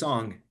to a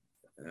song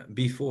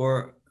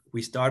before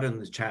we start on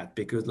the chat,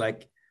 because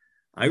like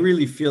I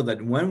really feel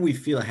that when we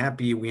feel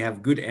happy, we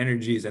have good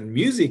energies, and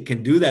music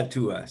can do that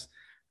to us.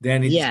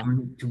 Then it's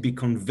going to be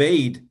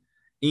conveyed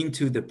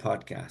into the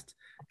podcast.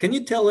 Can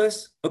you tell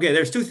us? Okay,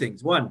 there's two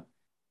things. One,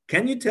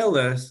 can you tell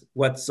us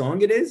what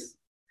song it is?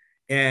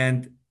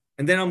 And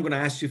then I'm going to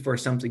ask you for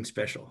something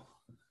special.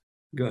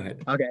 Go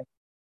ahead. Okay.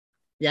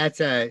 Yeah, it's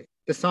the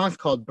song's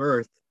called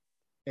Birth.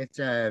 It's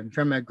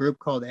from a group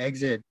called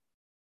Exit.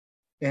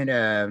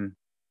 And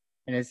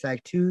it's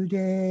like,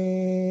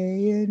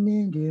 today an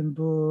Indian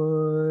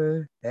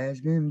boy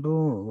has been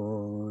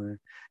born.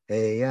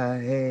 Hey,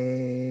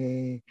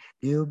 hey,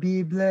 you'll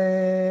be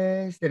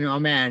blessed. And oh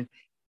man,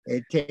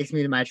 it takes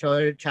me to my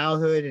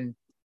childhood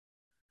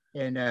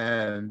and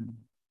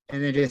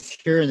then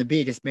just hearing the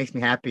beat just makes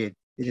me happy.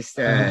 It just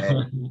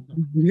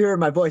you hear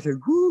my voice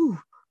and whoo.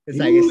 It's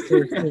like it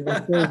stirs me I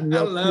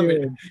up. love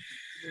it.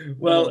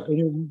 Well,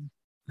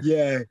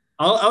 yeah.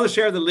 I'll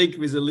share the link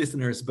with the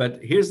listeners, but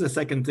here's the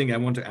second thing I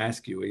want to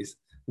ask you is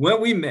when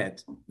we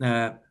met,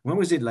 when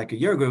was it? Like a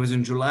year ago? It was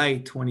in July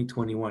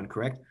 2021,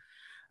 correct?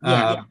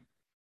 Yeah.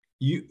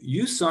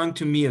 You sung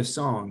to me a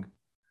song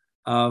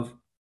of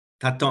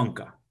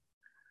Tatonka.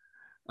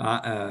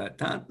 Oh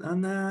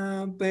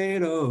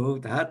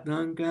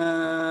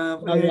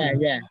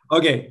yeah.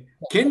 Okay,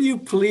 can you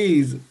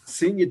please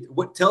sing it?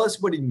 Tell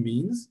us what it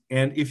means,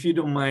 and if you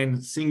don't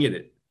mind singing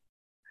it.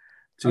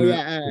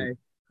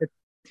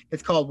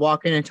 It's called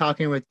Walking and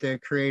Talking with the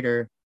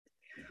Creator.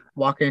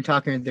 Walking and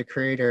Talking with the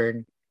Creator,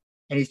 and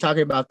he's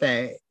talking about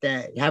that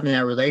having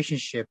that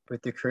relationship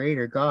with the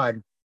Creator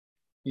God.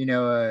 You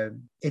know,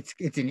 it's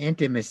an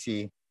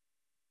intimacy.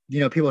 You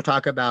know, people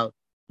talk about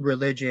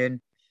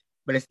religion,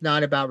 but it's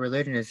not about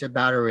religion. It's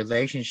about a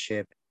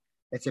relationship.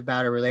 It's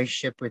about a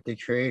relationship with the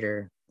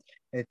Creator.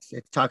 It's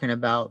talking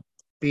about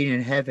being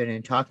in heaven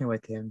and talking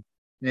with Him,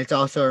 and it's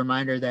also a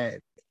reminder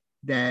that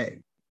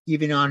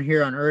even on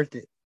here on earth,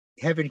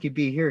 heaven could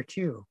be here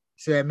too.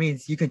 So that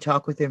means you can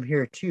talk with Him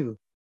here too.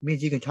 It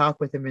means you can talk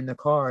with Him in the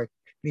car. It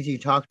means you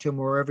can talk to Him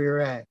wherever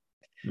you're at.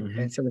 Mm-hmm.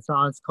 And so the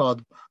song's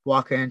called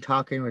Walking and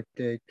Talking with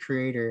the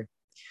Creator.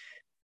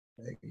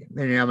 And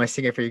I'm going to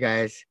sing it for you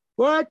guys.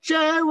 What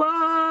I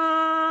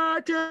want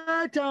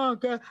water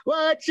tonka,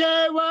 watch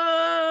it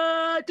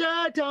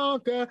water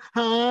tonka,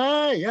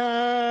 higher.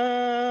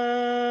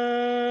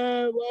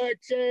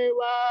 Watch it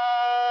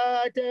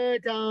water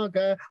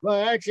tonka,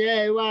 watch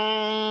it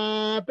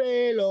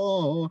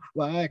below,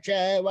 watch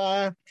it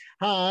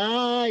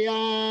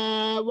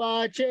higher,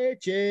 watch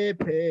it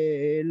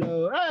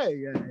below,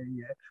 hey,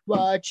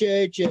 watch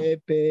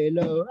it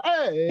below,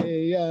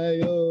 hey,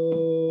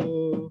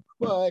 yo.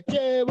 Watch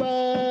it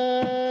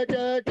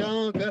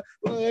tonka,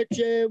 watch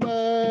it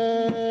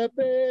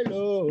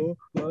below,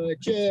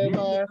 watch it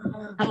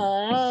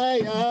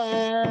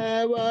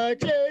higher,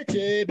 watch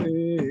it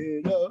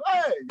below,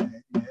 hey,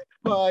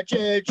 watch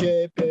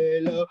it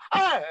below,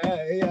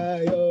 hey,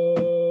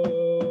 yo.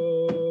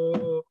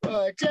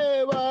 Watch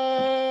it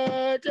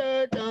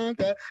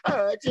tonka,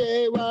 watch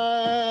it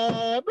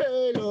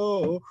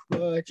below,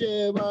 watch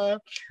it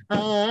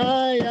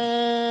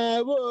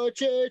higher,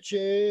 watch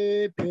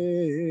it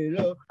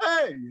below,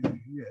 hey,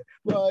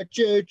 watch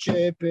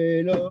it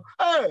below,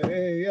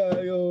 hey,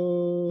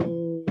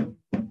 yo.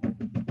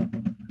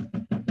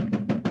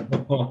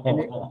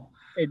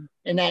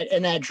 And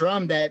that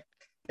drum, that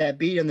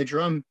beat on the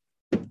drum,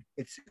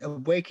 it's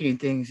awakening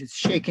things. It's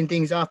shaking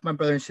things off, my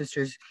brothers and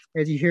sisters.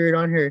 As you hear it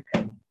on here,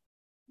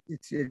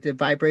 it's the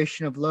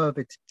vibration of love.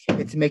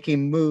 It's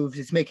making moves.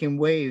 It's making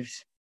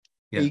waves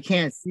that you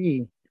can't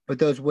see, but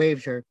those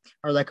waves are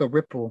like a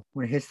ripple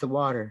when it hits the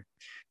water.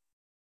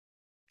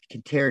 It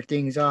can tear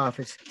things off.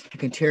 It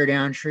can tear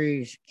down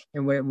trees.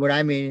 And what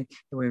I mean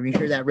when you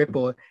hear that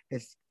ripple,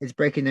 it's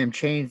breaking them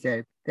chains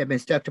that have been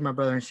stuck to my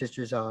brothers and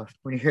sisters off.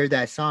 When you hear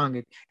that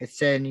song, it's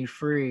setting you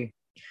free.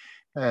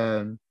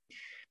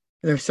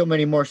 There's so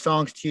many more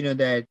songs too,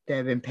 that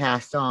have been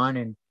passed on,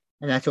 and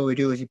that's what we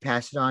do, is we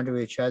pass it on to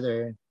each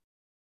other.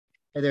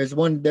 And there's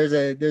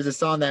a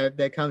song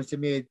that comes to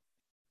me.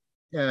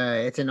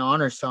 It's an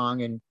honor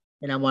song, and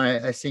I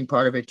want to sing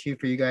part of it too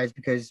for you guys,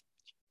 because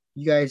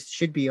you guys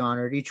should be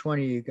honored. Each one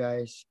of you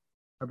guys.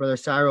 Our brother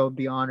Cyril will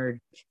be honored.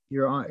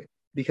 You're on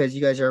because you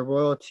guys are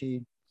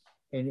royalty,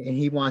 and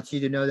he wants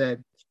you to know that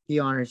he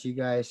honors you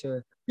guys.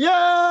 So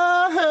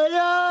yeah, yeah, yeah,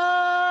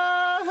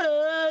 yeah, yeah,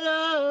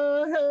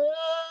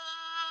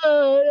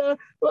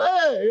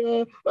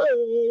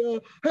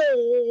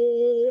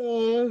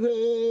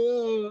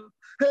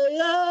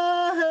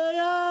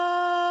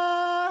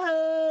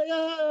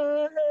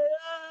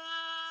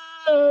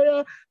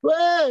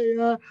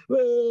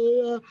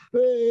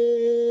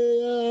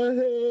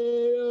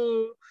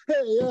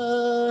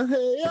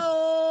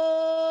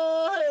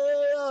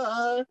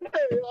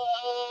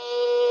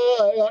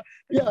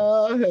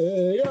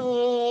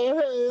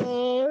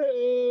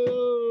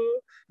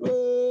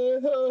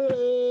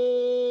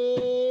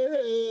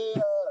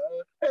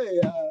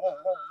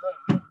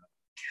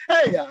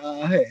 hey ya,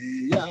 hey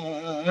ya,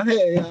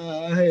 hey ya,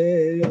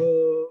 hey yo.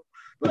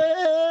 Hey ya, hey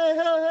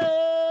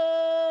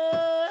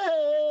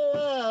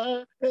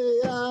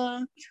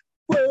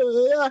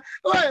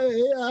ya,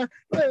 hey ya, hey ya, hey ya, hey yo. Hey ya, hey ya,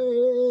 yeah, hey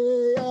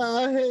ya,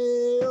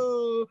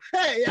 yeah,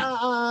 hey ya, hey ya,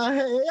 hey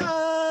yo.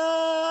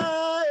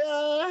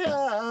 Hey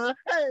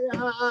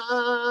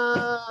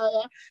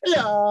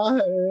yo,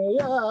 hey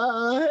ya,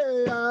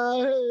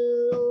 hey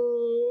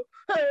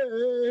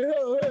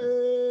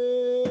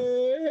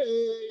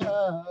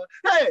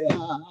ya.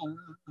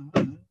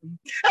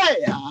 Hey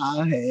ya,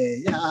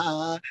 hey ya,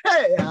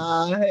 hey ya,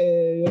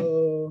 hey yo.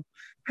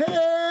 Hey yo,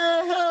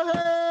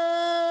 hey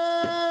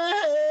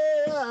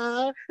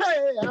ya,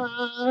 hey ya.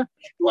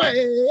 Way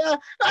ya,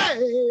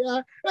 hey ya,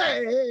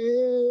 hey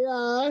ya,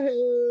 hey yo.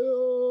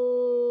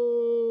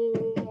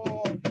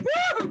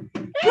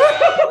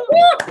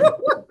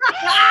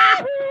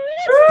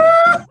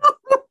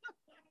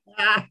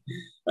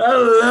 I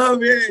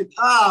love it.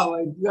 Oh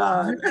my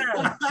God.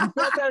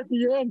 Right at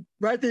the end.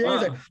 Right at the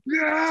end. Like,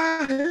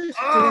 yeah.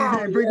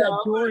 Oh, Bring yeah,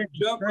 that joy.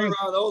 jump around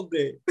all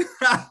day. Yeah.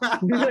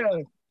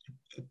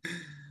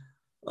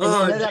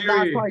 Oh, and then that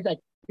last Jerry. part, like,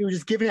 he was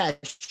just giving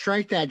that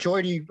strength, that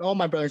joy to you, all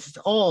my brothers, just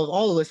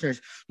all the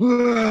listeners.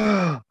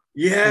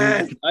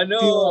 Yes, I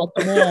know.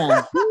 Like,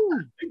 man.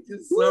 Thank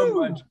you so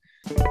much.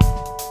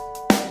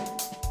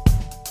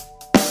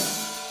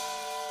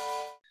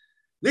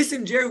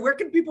 Listen, Jerry, where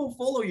can people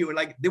follow you?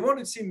 Like, they want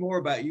to see more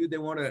about you. They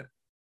want to,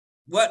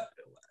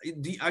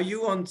 are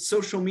you on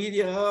social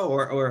media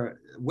or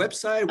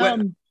website?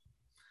 What?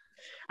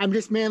 I'm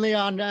just mainly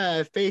on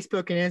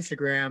Facebook and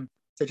Instagram.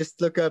 So just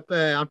look up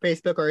on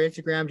Facebook or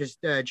Instagram,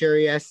 just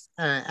Jerry S.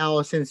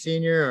 Allison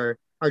Sr.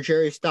 or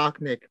Jerry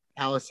Stocknick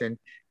Allison.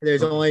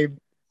 There's only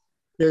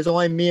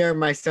me or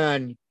my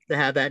son to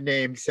have that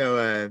name.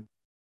 So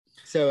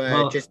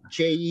just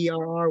Jerry. You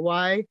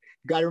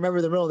got to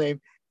remember the middle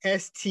name.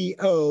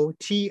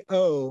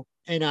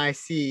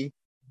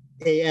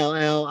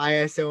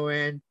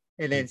 STOTONICALLISON,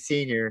 and then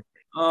Senior.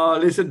 Oh,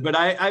 listen, but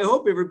I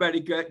hope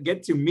everybody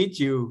get to meet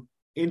you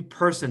in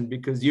person,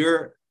 because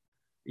you're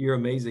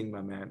amazing,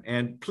 my man.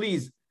 And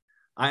please,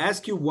 I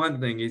ask you one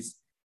thing, is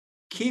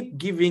keep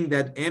giving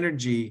that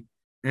energy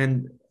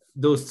and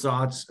those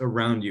thoughts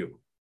around you,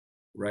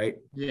 right?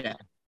 Yeah.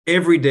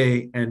 Every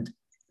day. And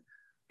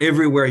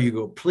everywhere you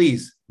go.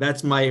 Please,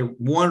 that's my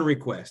one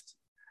request.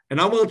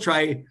 And I will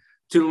try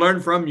to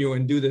learn from you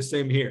and do the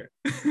same here.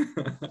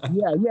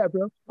 Yeah,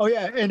 bro. Oh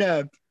yeah,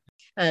 and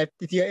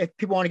if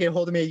people want to get a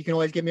hold of me, you can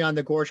always get me on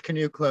the Gorge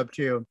Canoe Club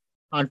too,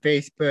 on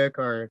Facebook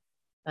or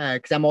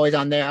because I'm always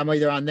on there. I'm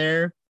either on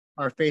there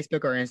or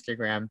Facebook or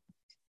Instagram.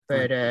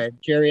 But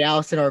Jerry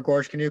Allison or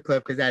Gorge Canoe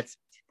Club, because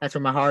that's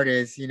where my heart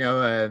is. Is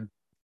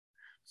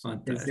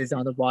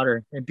on the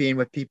water and being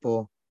with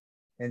people.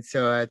 And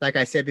so, like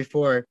I said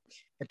before,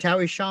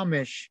 Atawi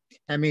Shamish,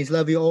 that means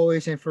love you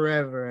always and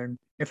forever. And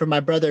for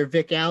my brother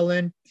Vic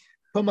Allen,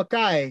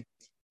 Pomakai,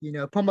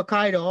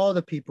 Pomakai to all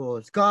the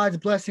peoples. God's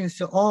blessings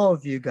to all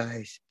of you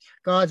guys.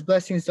 God's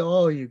blessings to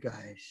all you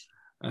guys.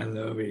 I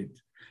love it.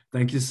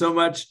 Thank you so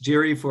much,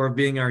 Jerry, for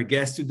being our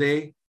guest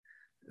today.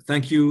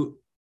 Thank you,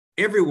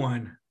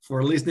 everyone,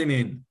 for listening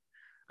in.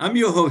 I'm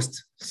your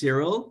host,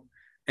 Cyril.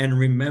 And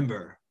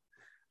remember,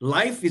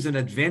 life is an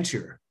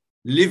adventure.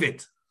 Live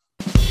it.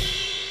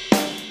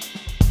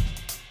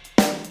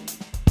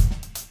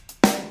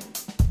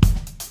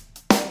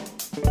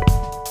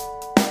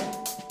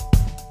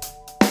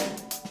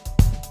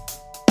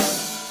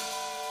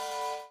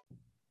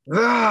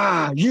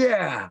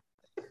 Yeah.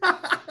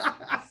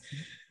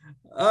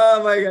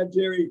 Oh my God,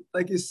 Jerry,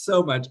 thank you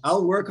so much.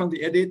 I'll work on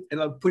the edit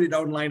and I'll put it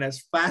online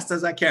as fast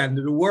as I can.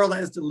 The world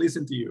has to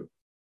listen to you.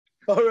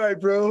 All right,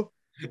 bro.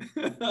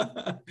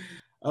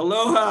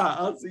 Aloha.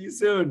 I'll see you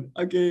soon.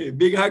 Okay.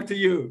 Big hug to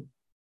you.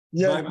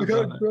 Yeah, big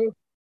hug, bro.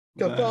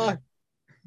 Goodbye.